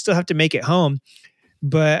and I'd still have to make it home.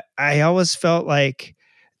 But I always felt like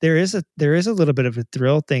there is a little bit of a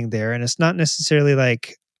thrill thing there. And it's not necessarily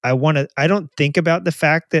like I don't think about the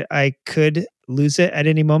fact that I could lose it at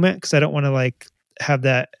any moment because I don't want to like have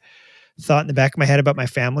that thought in the back of my head about my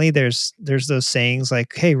family. There's those sayings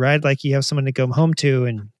like, hey, ride like you have someone to come home to,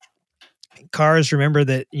 and cars, remember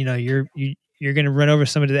that, you're going to run over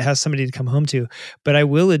somebody that has somebody to come home to. But I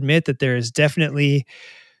will admit that there is definitely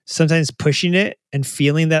sometimes pushing it and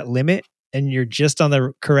feeling that limit and you're just on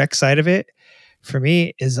the correct side of it. For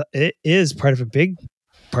me, it is part of a big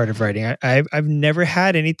part of riding. I've never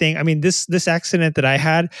had anything. I mean, this accident that I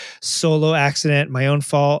had, solo accident, my own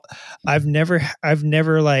fault. I've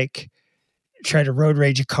never like try to road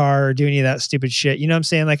rage a car or do any of that stupid shit. You know what I'm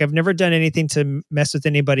saying? Like I've never done anything to mess with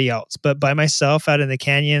anybody else, but by myself out in the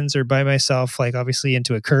canyons or by myself, like obviously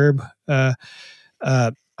into a curb, I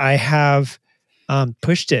have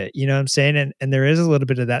pushed it, you know what I'm saying? And there is a little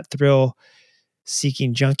bit of that thrill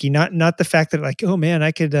seeking junkie, not the fact that like, oh man,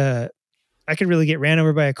 I could really get ran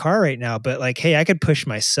over by a car right now, but like, hey, I could push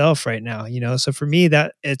myself right now, So for me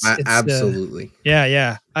that it's absolutely.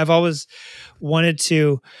 Yeah. I've always wanted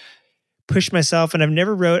to push myself and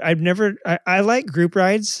I like group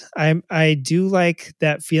rides. I do like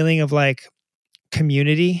that feeling of like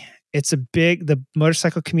community. The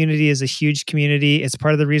motorcycle community is a huge community. It's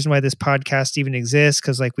part of the reason why this podcast even exists.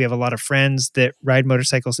 Cause like we have a lot of friends that ride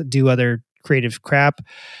motorcycles that do other creative crap.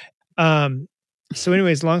 So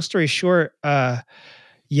anyways, long story short,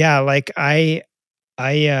 yeah, like the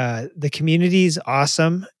community's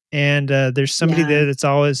awesome. And there's somebody there that's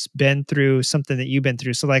always been through something that you've been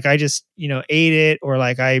through. So like I just, ate it, or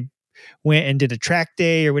like I went and did a track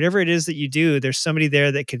day or whatever it is that you do. There's somebody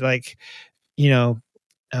there that could like, you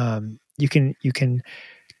can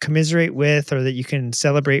commiserate with, or that you can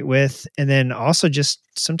celebrate with. And then also just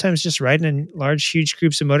sometimes just riding in large, huge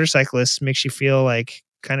groups of motorcyclists makes you feel like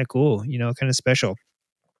kind of cool, kind of special.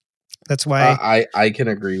 That's why I can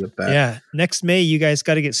agree with that. Yeah. Next May, you guys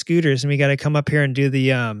got to get scooters and we got to come up here and do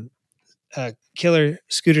the Killer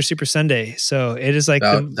Scooter Super Sunday. So it is like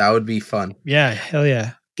that would be fun. Yeah. Hell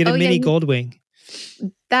yeah. Get a mini Goldwing.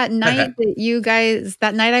 that night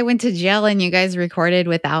that night I went to jail and you guys recorded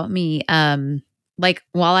without me, like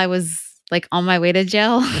while I was like on my way to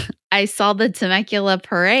jail, I saw the Temecula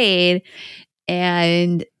parade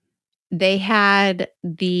and they had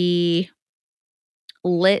the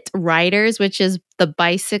lit riders, which is the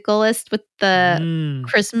bicyclist with the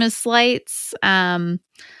Christmas lights,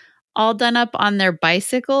 all done up on their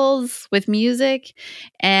bicycles with music.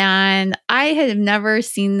 And I had never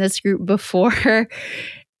seen this group before.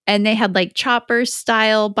 And they had like chopper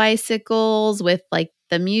style bicycles with like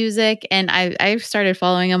the music. And I started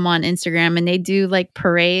following them on Instagram, and they do like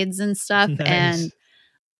parades and stuff. Nice. And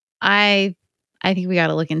I think we got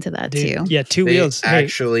to look into that too. Yeah, two wheels.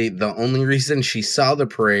 Actually, the only reason she saw the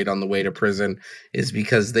parade on the way to prison is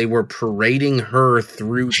because they were parading her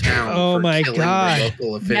through town. Oh my God. The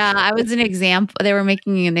local official. Yeah, I was an example. They were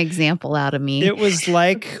making an example out of me. It was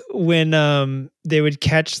like when they would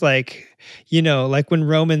catch like when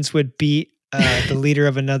Romans would beat the leader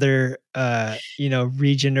of another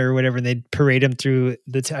region or whatever, and they'd parade him through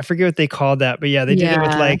I forget what they called that, but yeah, they did it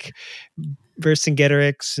with like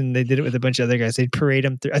Vercingetorix, and they did it with a bunch of other guys. They'd parade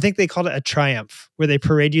them through. I think they called it a triumph, where they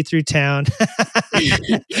parade you through town.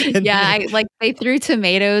 Yeah, they threw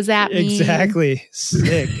tomatoes at me. Exactly.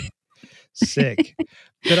 Sick.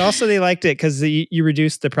 But also they liked it because you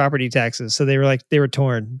reduced the property taxes, so they were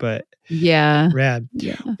torn. But yeah, rad.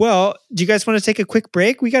 Yeah. Well, do you guys want to take a quick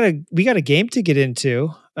break? We got a game to get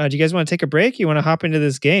into. Do you guys want to take a break? You want to hop into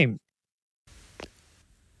this game?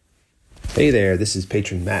 Hey there, this is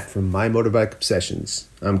patron Matt from My Motorbike Obsessions.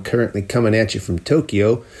 I'm currently coming at you from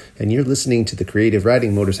Tokyo, and you're listening to the Creative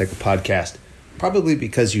Riding Motorcycle Podcast, probably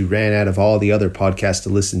because you ran out of all the other podcasts to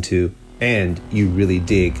listen to, and you really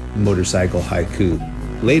dig motorcycle haiku.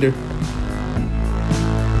 Later.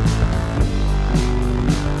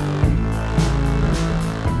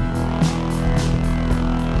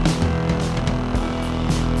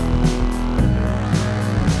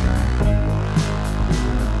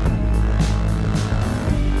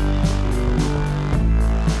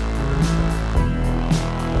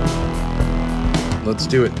 Let's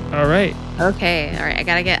do it. All right. Okay. All right.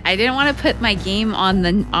 I didn't want to put my game on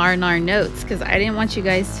the R&R notes because I didn't want you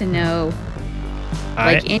guys to know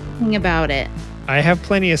anything about it. I have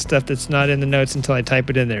plenty of stuff that's not in the notes until I type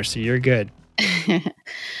it in there, so you're good.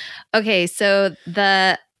 Okay. So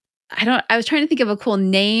I was trying to think of a cool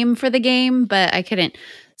name for the game, but I couldn't.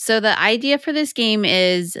 So the idea for this game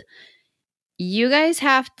is you guys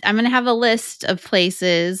I'm going to have a list of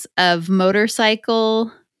places of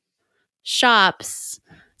motorcycle shops.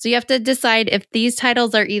 So you have to decide if these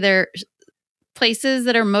titles are either places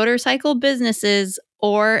that are motorcycle businesses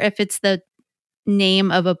or if it's the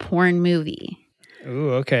name of a porn movie.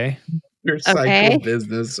 Ooh, okay. Motorcycle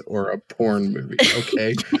business or a porn movie.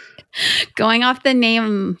 Okay. Going off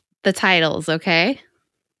the titles, okay?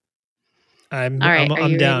 I'm All right,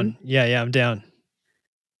 I'm down. Ready? Yeah, I'm down.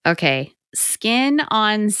 Okay. Skin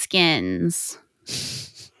on Skins.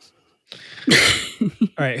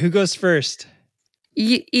 All right, who goes first?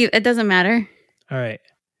 It doesn't matter. All right.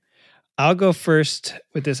 I'll go first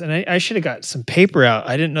with this. And I should have got some paper out.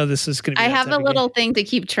 I didn't know this was going to be I have a little thing to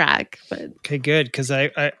keep track. But okay, good. Because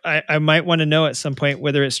I might want to know at some point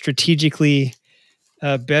whether it's strategically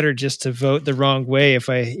better just to vote the wrong way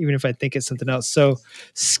even if I think it's something else. So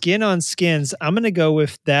Skin on Skins, I'm going to go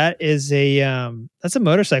with that is that's a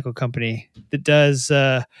motorcycle company that does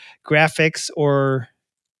graphics or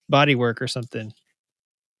body work or something.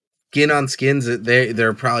 Skin on Skins,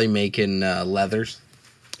 they're probably making leathers.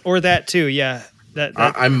 Or that too, yeah.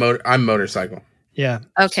 I'm motorcycle. Yeah.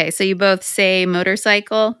 Okay, so you both say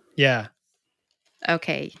motorcycle? Yeah.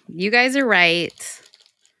 Okay, you guys are right.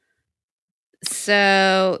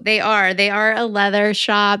 So they are a leather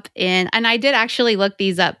shop and I did actually look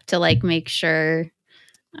these up to make sure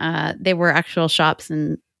they were actual shops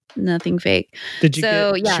and nothing fake. Did you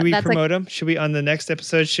should we promote them? Should we on the next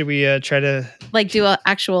episode? Should we try to do an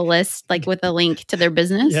actual list with a link to their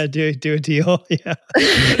business? Yeah, do a deal. Yeah.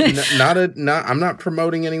 I'm not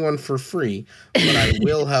promoting anyone for free, but I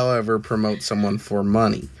will, however, promote someone for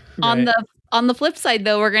money. Right. On the flip side,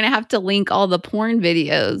 though, we're gonna have to link all the porn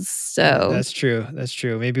videos. So that's true.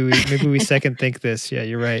 Maybe we second think this. Yeah,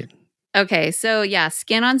 you're right. Okay, so yeah,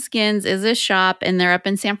 Skin on Skins is a shop and they're up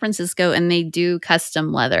in San Francisco and they do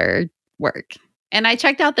custom leather work. And I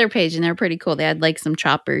checked out their page and they're pretty cool. They had some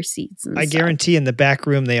chopper seats and I stuff. guarantee in the back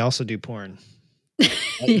room they also do porn.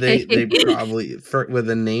 They probably with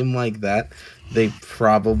a name like that, they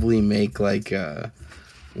probably make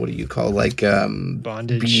what do you call bondage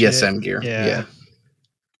BDSM shit. gear. Yeah.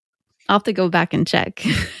 I'll have to go back and check.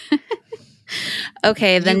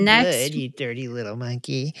 Okay, the You next. would, you dirty little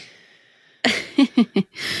monkey.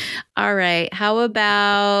 All right. How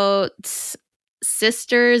about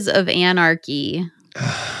Sisters of Anarchy?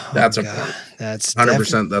 That's a porn. That's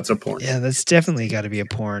 100%. That's a porn. Yeah, that's definitely got to be a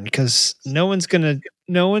porn because no one's gonna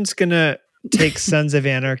take Sons of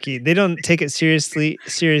Anarchy. They don't take it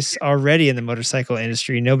serious already in the motorcycle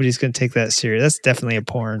industry. Nobody's gonna take that serious. That's definitely a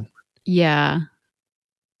porn. Yeah,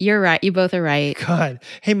 you're right. You both are right. God.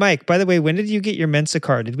 Hey, Mike, by the way, when did you get your Mensa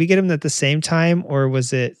card? Did we get them at the same time or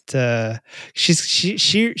was it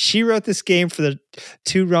she wrote this game for the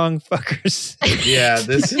two wrong fuckers? Yeah,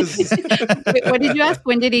 this is Wait, what did you ask?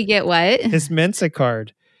 When did he get what? His Mensa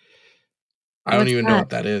card. I don't What's even that? know what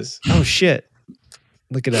that is. Oh shit.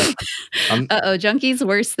 Look it up. Junkie's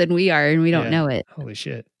worse than we are and we don't Yeah. know it. Holy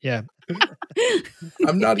shit. Yeah.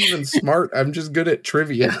 I'm not even smart. I'm just good at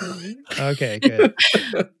trivia. Okay, good.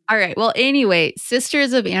 All right. Well, anyway,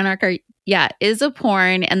 Sisters of Anarchy, is a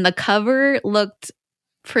porn, and the cover looked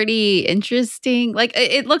pretty interesting. Like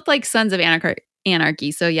it looked like Sons of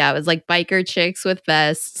Anarchy. So yeah, it was like biker chicks with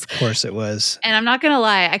vests. Of course it was. And I'm not gonna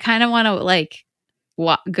lie, I kind of want to like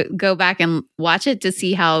go back and watch it to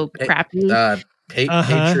see how crappy.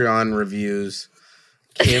 Patreon reviews.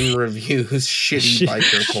 Kim reviews shitty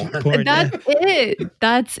biker porn.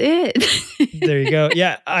 That's it. There you go.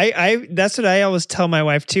 Yeah, I that's what I always tell my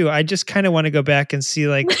wife too. I just kind of want to go back and see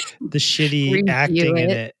like the shitty Review acting in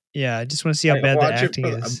it. it. Yeah, I just want to see how bad the acting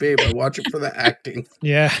is. Babe, I watch it for the acting.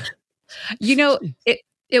 Yeah. You know,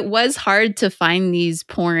 it was hard to find these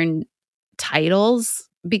porn titles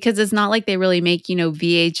because it's not like they really make,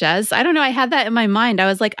 VHS. I don't know. I had that in my mind. I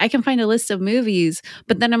was like, I can find a list of movies,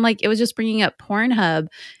 but then I'm like, it was just bringing up Pornhub.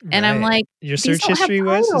 And I'm like, your search history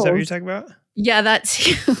was? Is that what you're talking about? Yeah, that's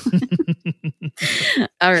you.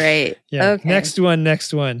 All right. Yeah. Okay. Next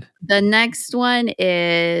one. The next one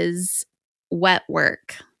is Wet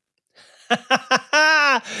Work.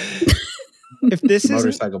 If this isn't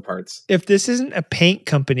Motorcycle parts. If this isn't a paint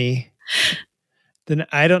company, then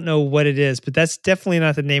I don't know what it is, but that's definitely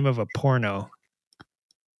not the name of a porno.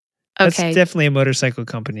 That's Okay. definitely a motorcycle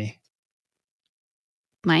company.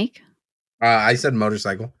 Mike? I said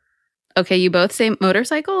motorcycle. Okay, you both say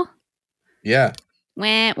motorcycle? Yeah.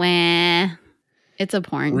 Wah, wah. It's a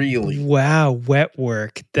porn. Really? Wow, Wet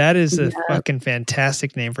Work. That is a fucking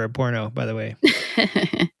fantastic name for a porno, by the way.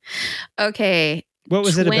 Okay. What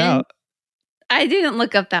was it about? I didn't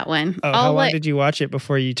look up that one. Oh, how long did you watch it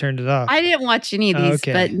before you turned it off? I didn't watch any of these,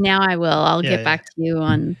 Okay. but now I will. I'll get back to you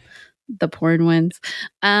on the porn ones.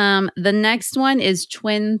 The next one is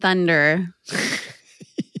Twin Thunder.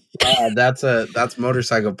 That's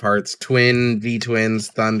motorcycle parts. Twin, V-twins,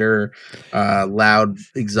 thunder, loud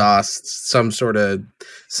exhausts, some sort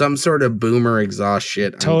of boomer exhaust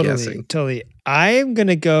shit. I'm guessing. Totally. I'm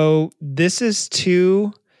gonna go. This is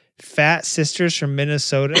two fat sisters from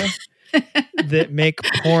Minnesota that make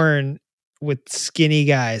porn with skinny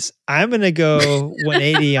guys. I'm gonna go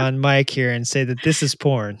 180 on Mike here and say that this is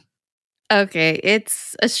porn. Okay,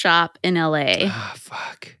 it's a shop in LA. Ah,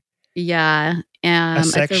 fuck. Yeah. A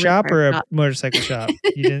sex shop or a shop. motorcycle shop?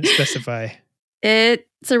 You didn't specify.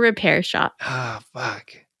 It's a repair shop. Ah,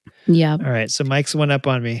 fuck. Yeah. All right, so Mike's one up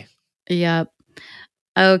on me. Yep.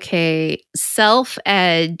 Okay. Self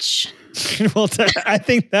Edge. Well, I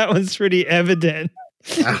think that one's pretty evident.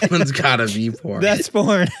 That one's gotta be porn. That's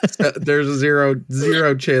porn. There's zero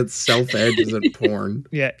chance Self Edge isn't porn.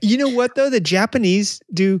 Yeah. You know what though? The Japanese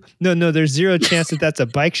do no, there's zero chance that that's a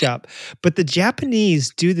bike shop. But the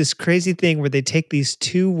Japanese do this crazy thing where they take these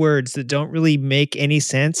two words that don't really make any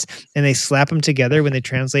sense and they slap them together when they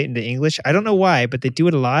translate into English. I don't know why, but they do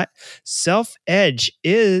it a lot. Self Edge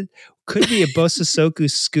could be a Bososoku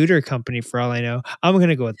scooter company for all I know. I'm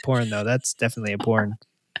gonna go with porn though. That's definitely a porn.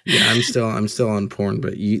 Yeah, I'm still on porn,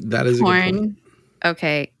 but that is Porn. a good point.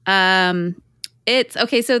 Okay. It's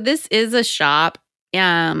okay. So this is a shop.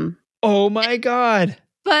 Oh my God.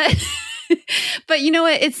 But you know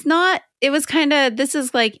what? It's not. It was kind of. This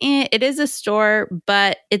is like it is a store,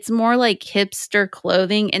 but it's more like hipster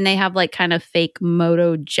clothing, and they have like kind of fake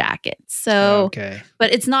moto jackets. So okay,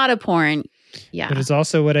 but it's not a porn. Yeah, but it's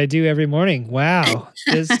also what I do every morning. Wow,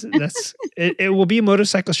 it will be a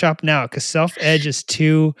motorcycle shop now because Self Edge is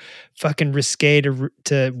too fucking risque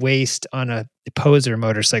to waste on a poser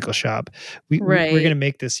motorcycle shop. We're gonna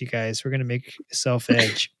make this, you guys. We're gonna make Self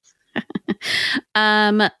Edge.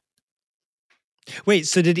 Wait,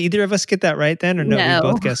 so did either of us get that right then, or no? We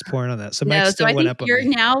both guessed porn on that. So Mike still went up on me. You're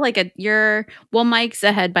now like Mike's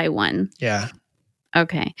ahead by one. Yeah.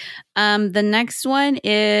 Okay. The next one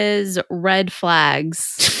is Red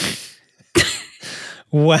Flags.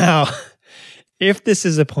 Wow. If this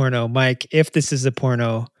is a porno, Mike, if this is a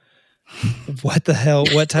porno, what the hell?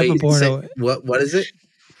 What type of porno? What is it?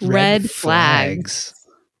 Red flags.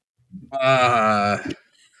 How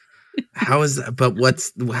is that? But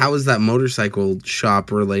how is that motorcycle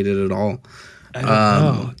shop related at all? I don't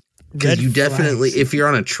know. Because you definitely, if you're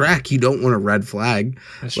on a track, you don't want a red flag.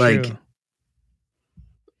 That's like, true.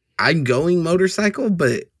 I'm going motorcycle,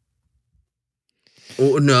 but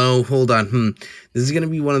no, hold on. This is gonna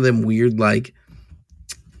be one of them weird like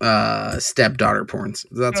stepdaughter porns.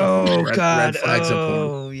 That's God. red flags of porn.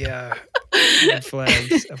 Oh yeah. Red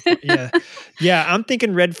flags. Yeah. I'm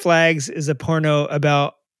thinking red flags is a porno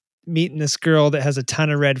about meeting this girl that has a ton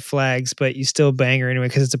of red flags, but you still bang her anyway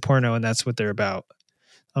because it's a porno and that's what they're about.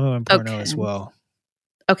 I'm going porno as well.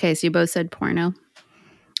 Okay, so you both said porno.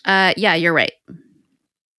 Yeah, you're right.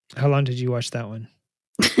 How long did you watch that one?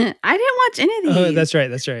 I didn't watch any of these. Oh, that's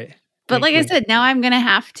right. But like I said, now I'm gonna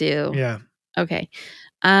have to. Yeah. Okay.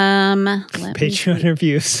 Patreon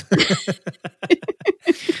reviews.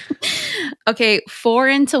 Okay, 4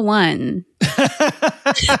 into 1.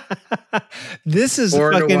 This is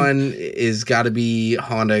 4 into 1 is got to be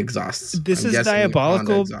Honda exhausts. This is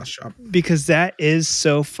diabolical because that is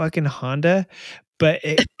so fucking Honda, but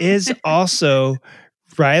it is also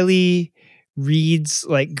Riley Reid's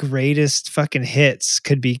like greatest fucking hits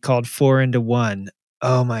could be called 4 into 1.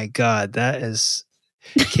 Oh my God, that is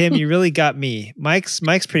Kim, you really got me. Mike's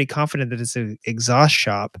pretty confident that it's an exhaust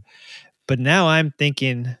shop, but now I'm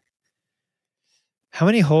thinking, how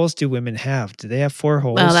many holes do women have? Do they have 4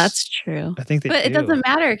 holes? Well, that's true. I think they do. But it doesn't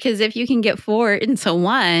matter because if you can get 4 into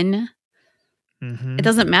 1, it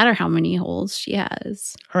doesn't matter how many holes she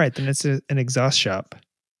has. All right, then it's an exhaust shop.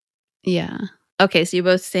 Yeah. Okay, so you're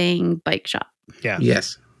both saying bike shop. Yeah.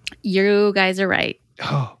 Yes. You guys are right.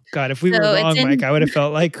 Oh, God, if we were wrong, Mike, I would have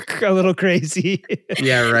felt like a little crazy.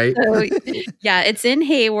 Yeah, right. So, yeah, it's in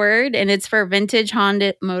Hayward, and it's for vintage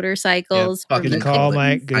Honda motorcycles. Yeah, good call,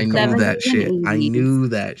 Mike. Good call. I knew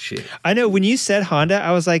that shit. I know. When you said Honda,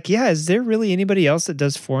 I was like, yeah, is there really anybody else that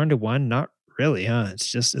does 4 into 1? Not really, huh?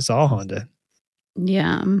 It's all Honda.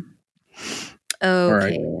 Yeah.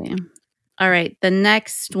 Okay. All right. The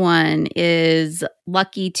next one is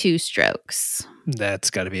Lucky 2 Strokes. That's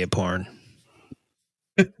got to be a porn.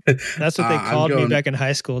 That's what they called me back in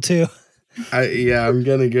high school too. I'm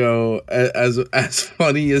gonna go as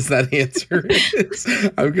funny as that answer is.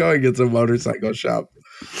 I'm going. It's a motorcycle shop.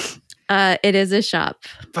 It is a shop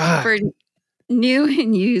for new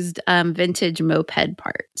and used vintage moped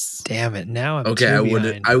parts. Damn it! Now I'm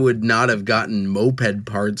okay. I would not have gotten moped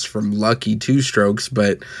parts from Lucky 2 Strokes,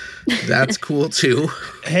 but that's cool too.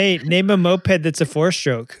 Hey, name a moped that's a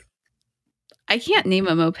 4-stroke. I can't name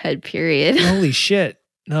a moped. Period. Holy shit!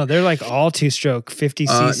 No, they're like all 2-stroke,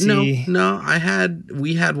 50cc. No,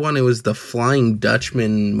 we had one. It was the Flying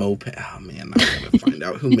Dutchman moped. Oh man, I'm gonna find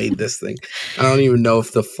out who made this thing. I don't even know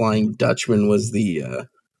if the Flying Dutchman was the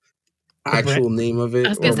actual name of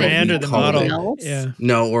it, or brand or the model. Yeah.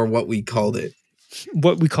 No, or what we called it.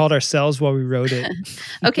 What we called ourselves while we wrote it.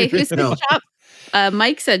 Okay, who said shop?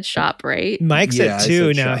 Mike said shop, right? Mike said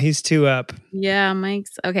 2 now. Shop. He's 2 up. Yeah,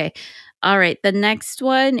 Mike's okay. All right. The next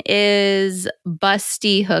one is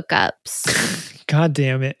Busty Hookups. God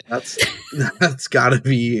damn it. That's gotta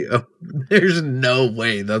be there's no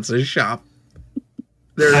way that's a shop.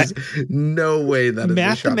 There's no way that is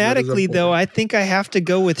mathematically, though, I think I have to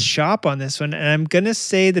go with shop on this one. And I'm gonna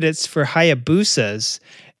say that it's for Hayabusas,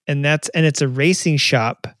 and it's a racing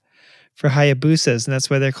shop for Hayabusas, and that's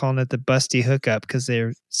why they're calling it the Busty Hookup, because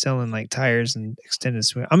they're selling like tires and extended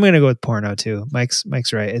swing. I'm gonna go with porno too. Mike's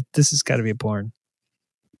right. This has got to be a porn.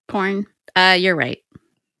 Porn. You're right.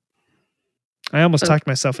 I almost talked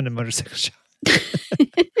myself into motorcycle shop.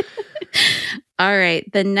 All right.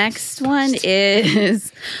 The next one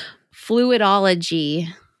is Fluidology.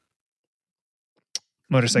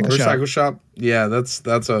 Motorcycle shop. Yeah, that's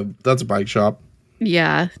a bike shop.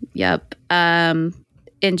 Yeah. Yep.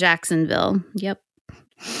 In Jacksonville. Yep.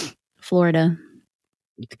 Florida.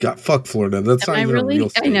 Fuck Florida. That's not even a real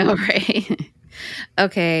state. I know, right?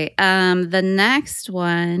 Okay. The next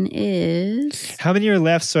one is. How many are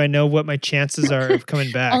left so I know what my chances are of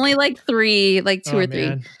coming back? Only like 3, like 2 or 3.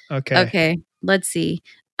 Man. Okay. Okay. Let's see.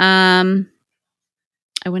 I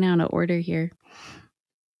went out of order here.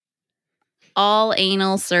 All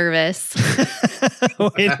anal service.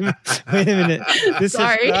 Wait a minute. This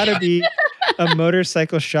has got to be a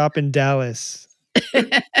motorcycle shop in Dallas.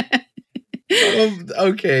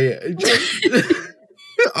 Okay.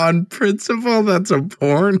 On principle, that's a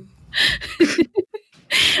porn.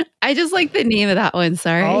 I just like the name of that one.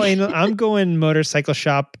 Sorry. I'm going motorcycle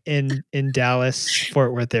shop in Dallas,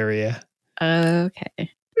 Fort Worth area.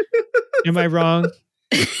 Okay. Am I wrong?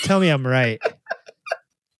 Tell me I'm right.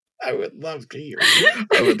 I would love to hear.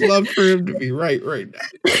 I would love for him to be right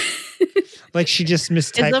now. Like she just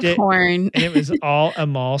mistyped It's a it, porn. and it was all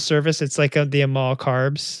Amal service. It's like the Amal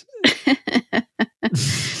carbs.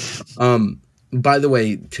 By the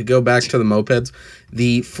way, to go back to the mopeds,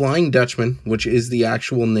 the Flying Dutchman, which is the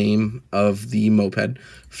actual name of the moped,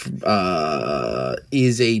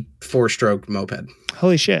 is a 4-stroke moped.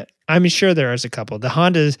 Holy shit. I'm sure there is a couple. The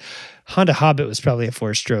Honda Hobbit was probably a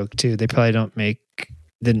 4-stroke too. They probably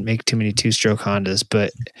didn't make too many 2-stroke Hondas,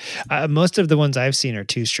 but most of the ones I've seen are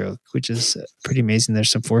 2-stroke, which is pretty amazing. There's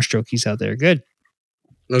some 4-strokies out there. Good.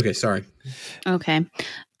 Okay, sorry. Okay.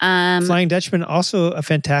 Flying Dutchman, also a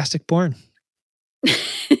fantastic porn.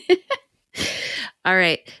 All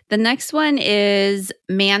right. The next one is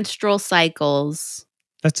Manstral Cycles.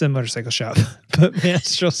 That's a motorcycle shop, but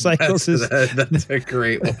Manstral Cycles that's a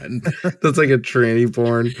great one. That's like a tranny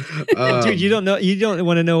porn. Dude, you don't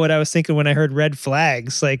want to know what I was thinking when I heard red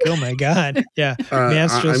flags. Like, oh my god, yeah,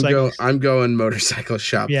 Manstral Cycles. I'm going motorcycle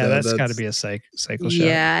shop. Yeah, that's got to be a cycle shop.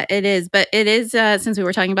 Yeah, it is. But it is since we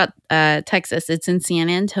were talking about Texas, it's in San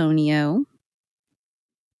Antonio.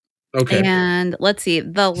 Okay. And let's see,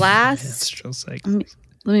 the last. Manstral Cycles.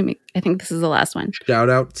 I think this is the last one. Shout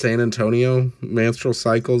out San Antonio, Manstral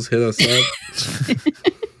Cycles, hit us up.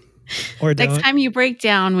 Or next time you break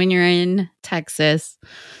down when you're in Texas,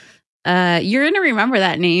 you're going to remember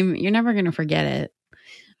that name. You're never going to forget it.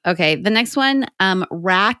 Okay, the next one,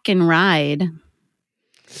 Rack and Ride.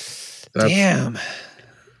 Damn.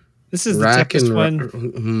 This is the toughest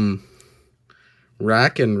one.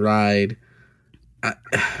 Rack and Ride.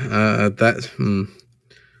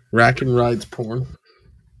 Rack and Ride's porn.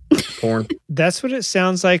 That's what it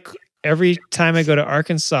sounds like every time I go to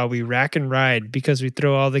Arkansas. We rack and ride because we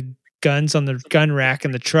throw all the guns on the gun rack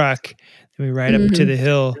in the truck and we ride up to the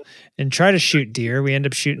hill and try to shoot deer. We end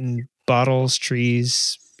up shooting bottles,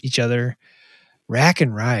 trees, each other. Rack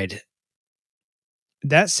and ride.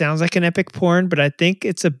 That sounds like an epic porn, but I think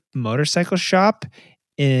it's a motorcycle shop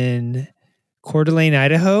in Coeur d'Alene,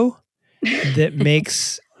 Idaho that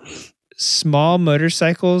makes small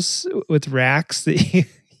motorcycles with racks that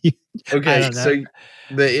Okay, so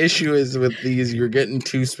the issue is with these, you're getting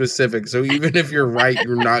too specific. So even if you're right,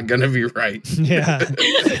 you're not going to be right. Yeah.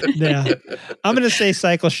 I'm going to say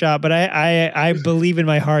cycle shop, but I believe in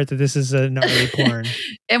my heart that this is a gnarly porn.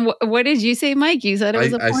 And what did you say, Mike? You said it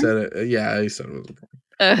was a porn? I said it. Yeah, I said it was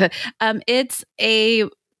a porn. It's a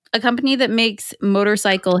company that makes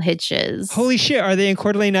motorcycle hitches. Holy shit. Are they in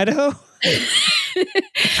Coeur d'Alene, Idaho?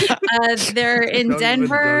 They're in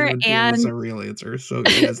Denver and it's a real answer. So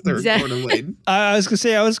yes, they're in Coeur d'Alene. I was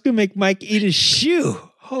gonna make Mike eat his shoe.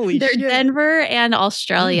 Holy shit! They're Denver and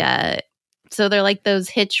Australia. So they're like those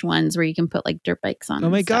hitch ones where you can put like dirt bikes on. Oh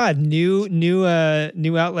my god! New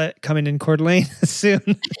outlet coming in Coeur d'Alene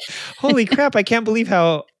soon. Holy crap! I can't believe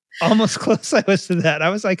how almost close I was to that. I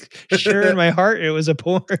was like sure in my heart it was a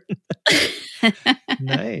porn.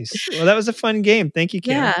 Nice. Well, that was a fun game. Thank you,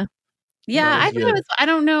 Kim. Yeah, I thought it was. I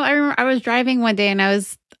don't know. I remember I was driving one day and I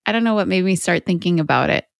don't know what made me start thinking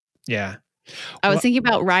about it. Yeah. I was thinking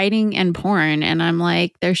about riding and porn, and I'm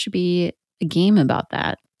like, there should be a game about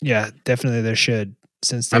that. Yeah, definitely there should.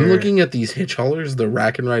 Since I'm looking at these hitch haulers, the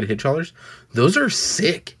Rack and Ride hitch haulers. Those are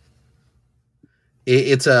sick.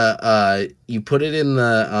 It's a you put it in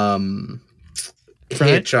the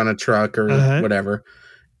hitch on a truck or whatever,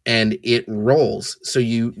 and it rolls. So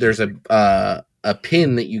there's a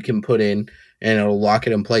pin that you can put in and it'll lock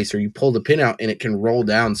it in place, or you pull the pin out and it can roll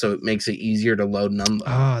down, so it makes it easier to load and unload.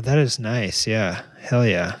 Oh, that is nice. Yeah. Hell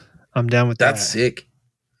yeah. I'm down with that. That's sick.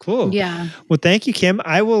 Cool. Yeah. Well, thank you, Kim.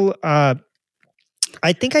 I will, I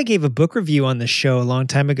think I gave a book review on this show a long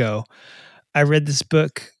time ago. I read this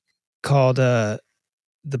book called, The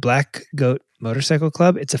Black Goat Motorcycle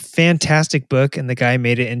Club. It's a fantastic book, and the guy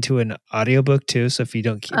made it into an audiobook too. So if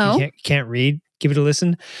you can't read, give it a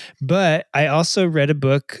listen. But I also read a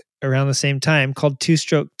book around the same time called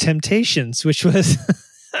 2-Stroke Temptations, which was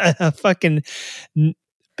a fucking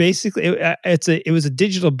basically it was a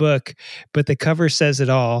digital book, but the cover says it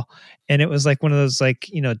all. And it was like one of those like,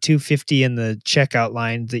 $2.50 in the checkout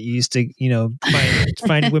line that you used to,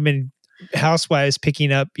 find women housewives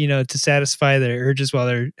picking up, to satisfy their urges while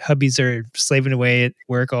their hubbies are slaving away at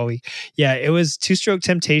work all week. Yeah, it was 2-Stroke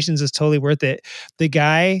Temptations is totally worth it. The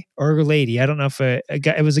guy or lady, I don't know if a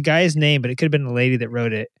guy, it was a guy's name, but it could have been a lady that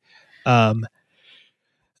wrote it.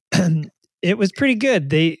 It was pretty good.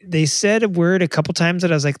 They said a word a couple times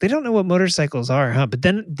that I was like, they don't know what motorcycles are, huh? But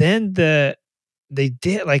then the they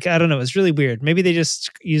did, like, I don't know, it's really weird. Maybe they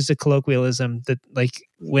just used a colloquialism that, like,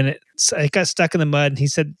 when it got stuck in the mud and he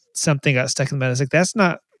said something got stuck in the mud. I was like, that's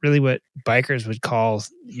not really what bikers would call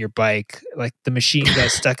your bike. Like the machine got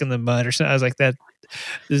stuck in the mud or something. I was like, that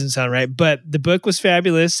doesn't sound right. But the book was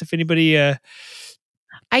fabulous. If anybody,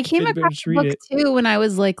 I came across the book too when I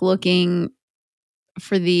was like looking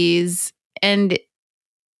for these, and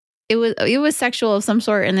it was sexual of some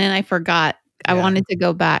sort, and then I forgot. I wanted to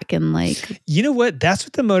go back and like, you know what? That's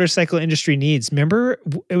what the motorcycle industry needs. Remember,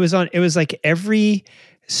 it was like every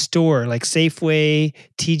store, like Safeway,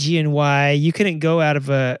 TG&Y. You couldn't go out of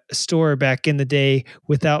a store back in the day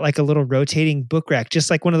without like a little rotating book rack,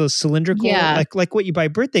 just like one of those cylindrical, like what you buy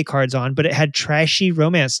birthday cards on, but it had trashy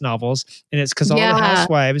romance novels. And it's because all the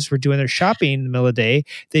housewives were doing their shopping in the middle of the day.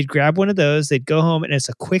 They'd grab one of those, they'd go home, and it's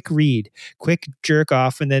a quick read, quick jerk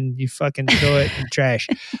off, and then you fucking throw it in the trash.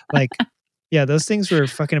 Like, yeah, those things were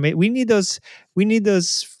fucking amazing. We need those.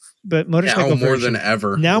 But motorcycle now more than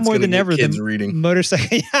ever. Now more than ever, kids reading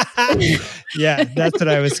motorcycle. Yeah, that's what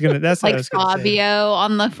I was gonna. That's like what I was gonna Fabio say.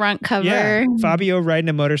 on the front cover. Yeah, Fabio riding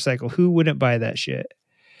a motorcycle. Who wouldn't buy that shit?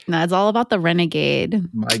 No, it's all about the Renegade.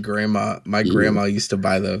 My grandma used to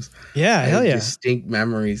buy those. Yeah, hell yeah. Distinct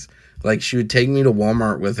memories. Like she would take me to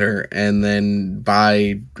Walmart with her and then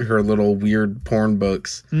buy her little weird porn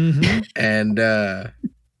books. Mm-hmm. And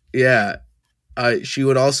she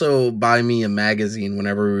would also buy me a magazine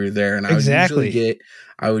whenever we were there, and I would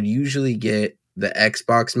usually get the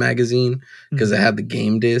Xbox magazine because it had the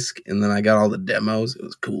game disc, and then I got all the demos. It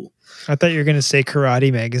was cool. I thought you were gonna say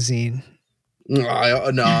Karate magazine. No,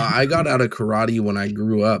 I got out of karate when I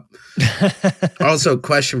grew up. Also,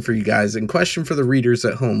 question for you guys, and question for the readers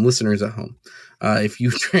at home, listeners at home. If you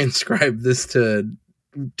transcribe this to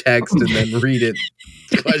text and then read it,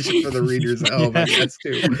 question for the readers at home, I guess,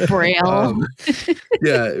 too. Braille.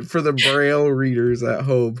 For the Braille readers at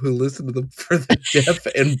home who listen to for the deaf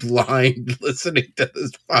and blind listening to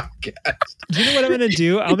this podcast. You know what I'm going to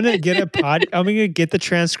do? I'm going to get the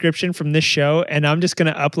transcription from this show, and I'm just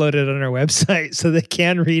going to upload it on our website so they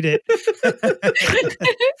can read it.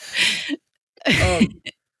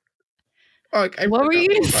 What were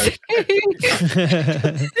you saying?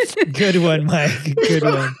 Good one, Mike. Good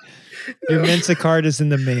one. Your Mensa card is in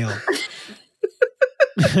the mail.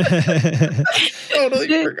 Totally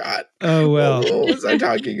forgot. Oh, well. What was I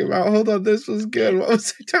talking about? Hold on. This was good. What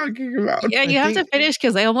was I talking about? Yeah, you have to finish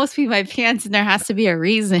because I almost peed my pants and there has to be a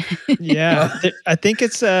reason. Yeah. I think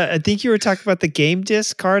you were talking about the game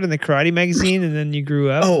disc card and the karate magazine, and then you grew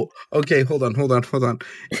up. Oh, okay. Hold on.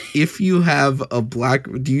 If you have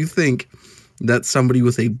do you think that somebody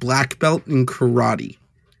with a black belt in karate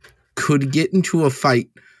could get into a fight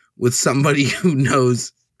with somebody who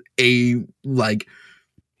knows a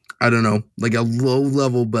a low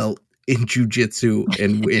level belt in jiu-jitsu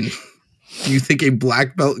and win? Do you think a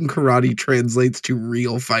black belt in karate translates to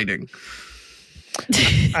real fighting?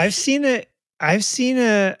 I've seen a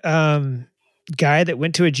guy that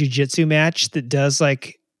went to a jiu-jitsu match that does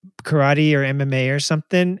like karate or MMA or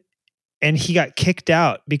something, and he got kicked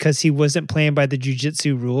out because he wasn't playing by the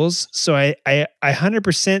jiu-jitsu rules. So I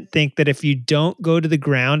 100% think that if you don't go to the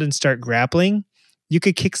ground and start grappling, you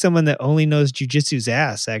could kick someone that only knows jiu-jitsu's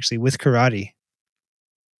ass, actually, with karate.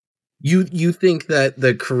 You think that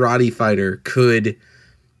the karate fighter could...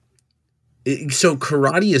 So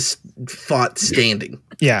karate is fought standing.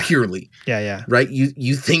 Yeah. Purely. Yeah. Right?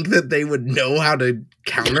 You think that they would know how to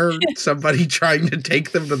counter somebody trying to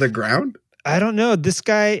take them to the ground? I don't know. This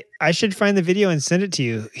guy, I should find the video and send it to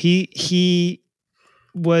you. He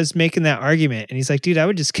was making that argument, and he's like, dude, I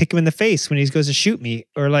would just kick him in the face when he goes to shoot me,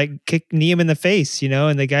 or like knee him in the face,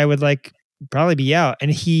 and the guy would like probably be out. And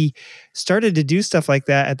he started to do stuff like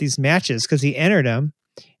that at these matches because he entered them,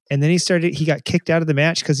 and then he got kicked out of the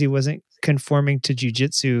match because he wasn't conforming to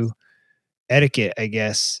jiu-jitsu etiquette, I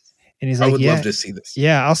guess. And he's like, I would love to see this.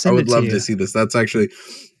 Yeah, I'll send it to you. I would love to see this. That's actually,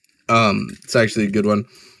 it's actually a good one.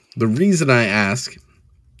 The reason I ask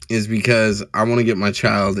is because I want to get my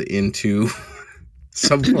child into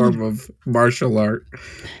some form of martial art.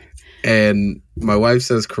 And my wife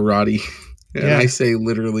says karate, and I say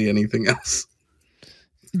literally anything else.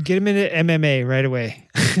 Get him into MMA right away.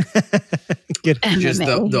 Just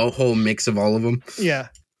the whole mix of all of them. Yeah.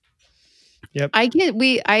 Yep.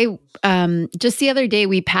 Just the other day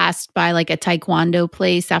we passed by like a taekwondo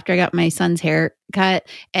place after I got my son's hair cut,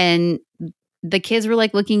 and the kids were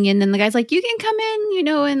like looking in, and the guy's like, you can come in,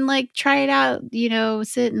 and like try it out,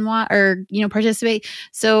 sit and watch or, participate.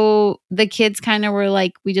 So the kids kind of were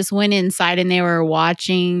like, we just went inside and they were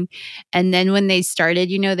watching. And then when they started,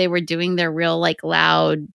 they were doing their real like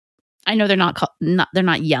loud I know they're they're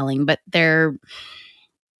not yelling, but they're,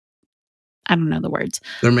 I don't know the words.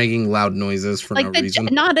 They're making loud noises for Like no reason.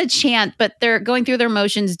 not a chant, but they're going through their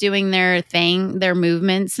motions, doing their thing, their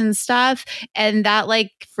movements and stuff. And that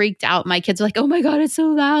like freaked out my kids. Were like, oh my God, it's so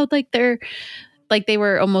loud. Like they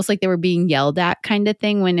were almost like they were being yelled at kind of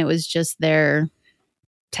thing when it was just their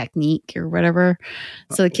technique or whatever.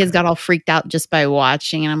 So the kids got all freaked out just by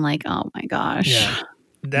watching. And I'm like, oh my gosh. Yeah.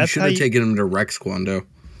 You should have taken them to Rex Kwando.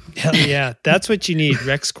 Hell yeah. That's what you need.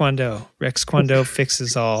 Rex Kwando. Rex Kwando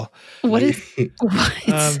fixes all. What?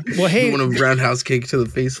 Well, hey. You want a roundhouse kick to the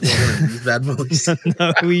face and use that voice?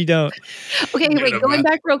 No, we don't. Okay, wait, going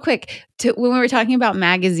back real quick to when we were talking about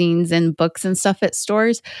magazines and books and stuff at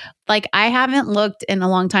stores. Like, I haven't looked in a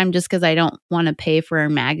long time just because I don't want to pay for a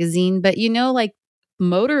magazine. But, like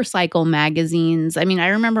motorcycle magazines. I mean, I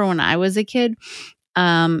remember when I was a kid,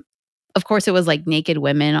 of course, it was like naked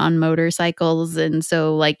women on motorcycles. And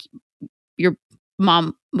so like your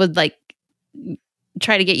mom would like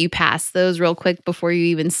try to get you past those real quick before you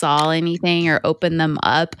even saw anything or open them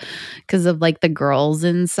up because of like the girls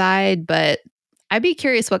inside. But I'd be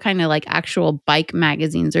curious what kind of like actual bike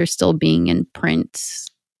magazines are still being in print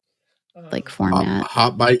like format.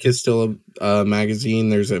 Hot Bike is still a magazine.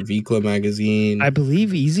 There's a Vikla magazine. I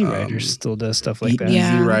believe Easy Rider still does stuff like that.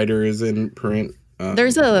 Yeah. Easy Rider is in print.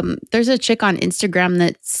 There's a chick on Instagram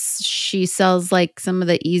that she sells like some of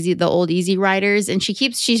the old Easy Riders, and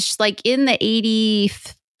she's like in the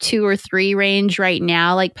 82 or 3 range right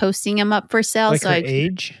now, like posting them up for sale. Like so her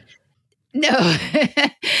age? No,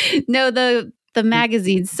 no, the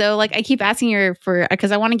magazines. So like I keep asking her for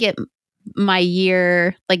because I want to get my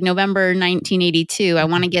year like November 1982. I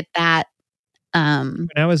want to get that. When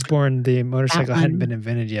I was born, the motorcycle hadn't been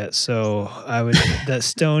invented yet, so that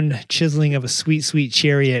stone chiseling of a sweet, sweet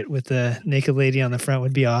chariot with the naked lady on the front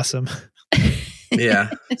would be awesome. Yeah,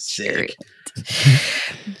 sick.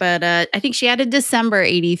 But I think she added December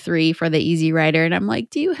 83 for the Easy Rider, and I'm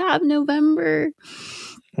like, do you have November?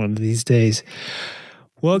 One of these days.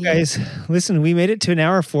 Well, guys, listen, we made it to an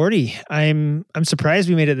hour 40. I'm surprised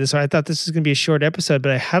we made it this far. I thought this was going to be a short episode,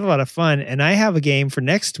 but I had a lot of fun. And I have a game for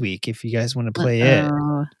next week if you guys want to play it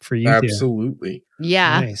for you. Absolutely.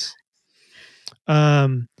 Yeah. Nice.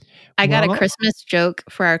 I got a Christmas joke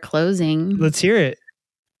for our closing. Let's hear it.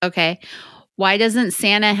 Okay. Why doesn't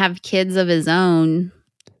Santa have kids of his own?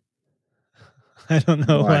 I don't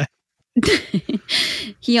know why.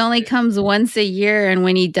 He only comes once a year, and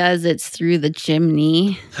when he does, it's through the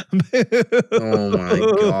chimney. Oh my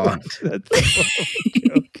God. That's a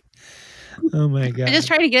joke. Oh my God. I just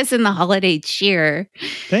try to get us in the holiday cheer.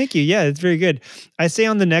 Thank you. Yeah, it's very good. I say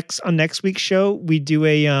on next week's show, we do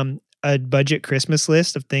a budget Christmas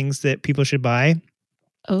list of things that people should buy.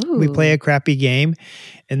 Oh. We play a crappy game,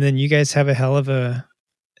 and then you guys have a hell of a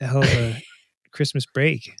Christmas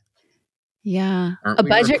break. Yeah. Aren't a we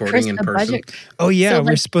budget recording in Christmas person? budget. Oh yeah, So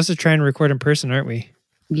we're supposed to try and record in person, aren't we?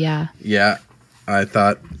 Yeah. Yeah, I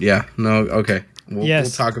thought. Yeah, no, okay. We'll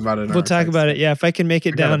talk about it. We'll talk about it. Yeah, if I can make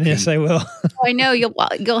it down, yes, I will. I know you'll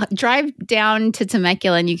drive down to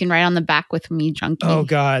Temecula, and you can ride on the back with me, Junkie. Oh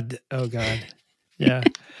God. Yeah.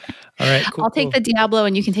 All right. Cool, I'll take the Diablo,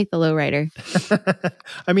 and you can take the Lowrider.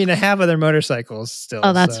 I mean, I have other motorcycles still.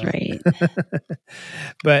 Oh, that's right.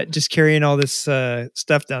 But just carrying all this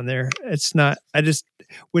stuff down there, it's not. I just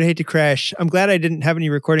would hate to crash. I'm glad I didn't have any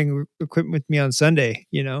recording equipment with me on Sunday.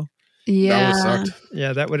 Yeah. That would have sucked.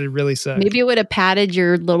 Yeah, that would have really sucked. Maybe it would have padded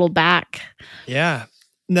your little back. Yeah.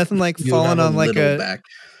 Nothing like falling on like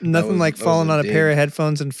nothing like falling on a pair of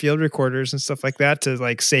headphones and field recorders and stuff like that to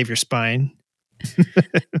like save your spine.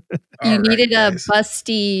 You needed a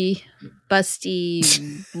busty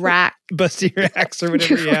rack. Busty racks or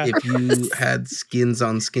whatever, yeah. If you had skins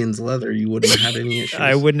on skins leather, you wouldn't have had any issues.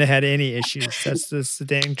 I wouldn't have had any issues. That's the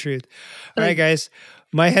dang truth. All right, guys.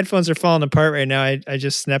 My headphones are falling apart right now. I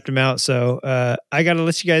just snapped them out. So I got to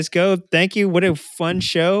let you guys go. Thank you. What a fun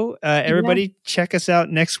show. Everybody check us out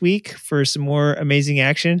next week for some more amazing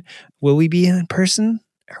action. Will we be in person?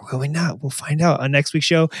 Or will we not? We'll find out on next week's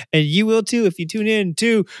show. And you will too if you tune in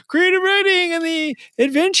to Creative Writing and the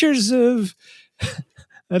Adventures of,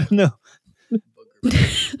 I don't know,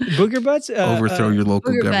 Booger Butts? Overthrow your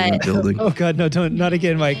local government building. Oh, God, no, don't. Not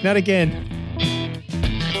again, Mike. Not again.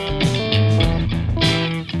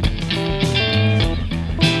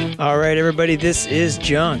 All right, everybody, this is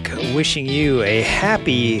Junk wishing you a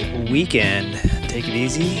happy weekend. Take it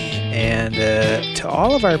easy. And to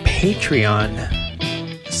all of our Patreon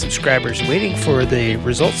subscribers waiting for the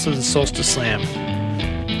results of the Solstice Slam,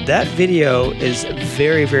 that video is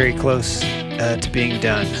very, very close to being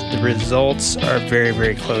done. The results are very,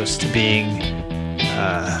 very close to being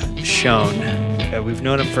shown. We've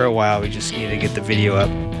known him for a while. We just need to get the video up.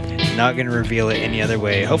 Not going to reveal it any other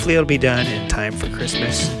way. Hopefully it'll be done in time for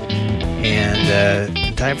Christmas and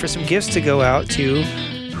in time for some gifts to go out to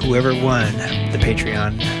whoever won the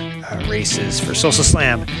Patreon races for Social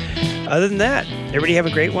Slam. Other than that, everybody have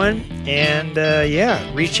a great one. And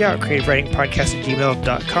reach out,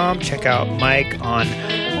 creativewritingpodcast@gmail.com. Check out Mike on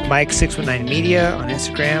Mike619 Media on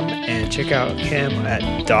Instagram, and check out him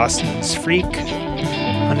at Dawson's Freak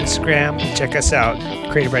on Instagram. Check us out,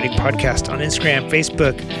 Creative Writing Podcast on Instagram,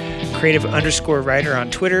 Facebook, Creative_Writer on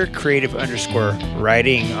Twitter,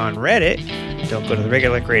 Creative_Writing on Reddit. Don't go to the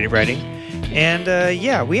regular Creative Writing.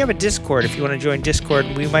 And we have a Discord if you want to join Discord.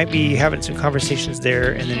 We might be having some conversations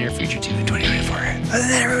there in the near future too in 2024. Other than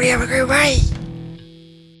that, everybody have a great bye.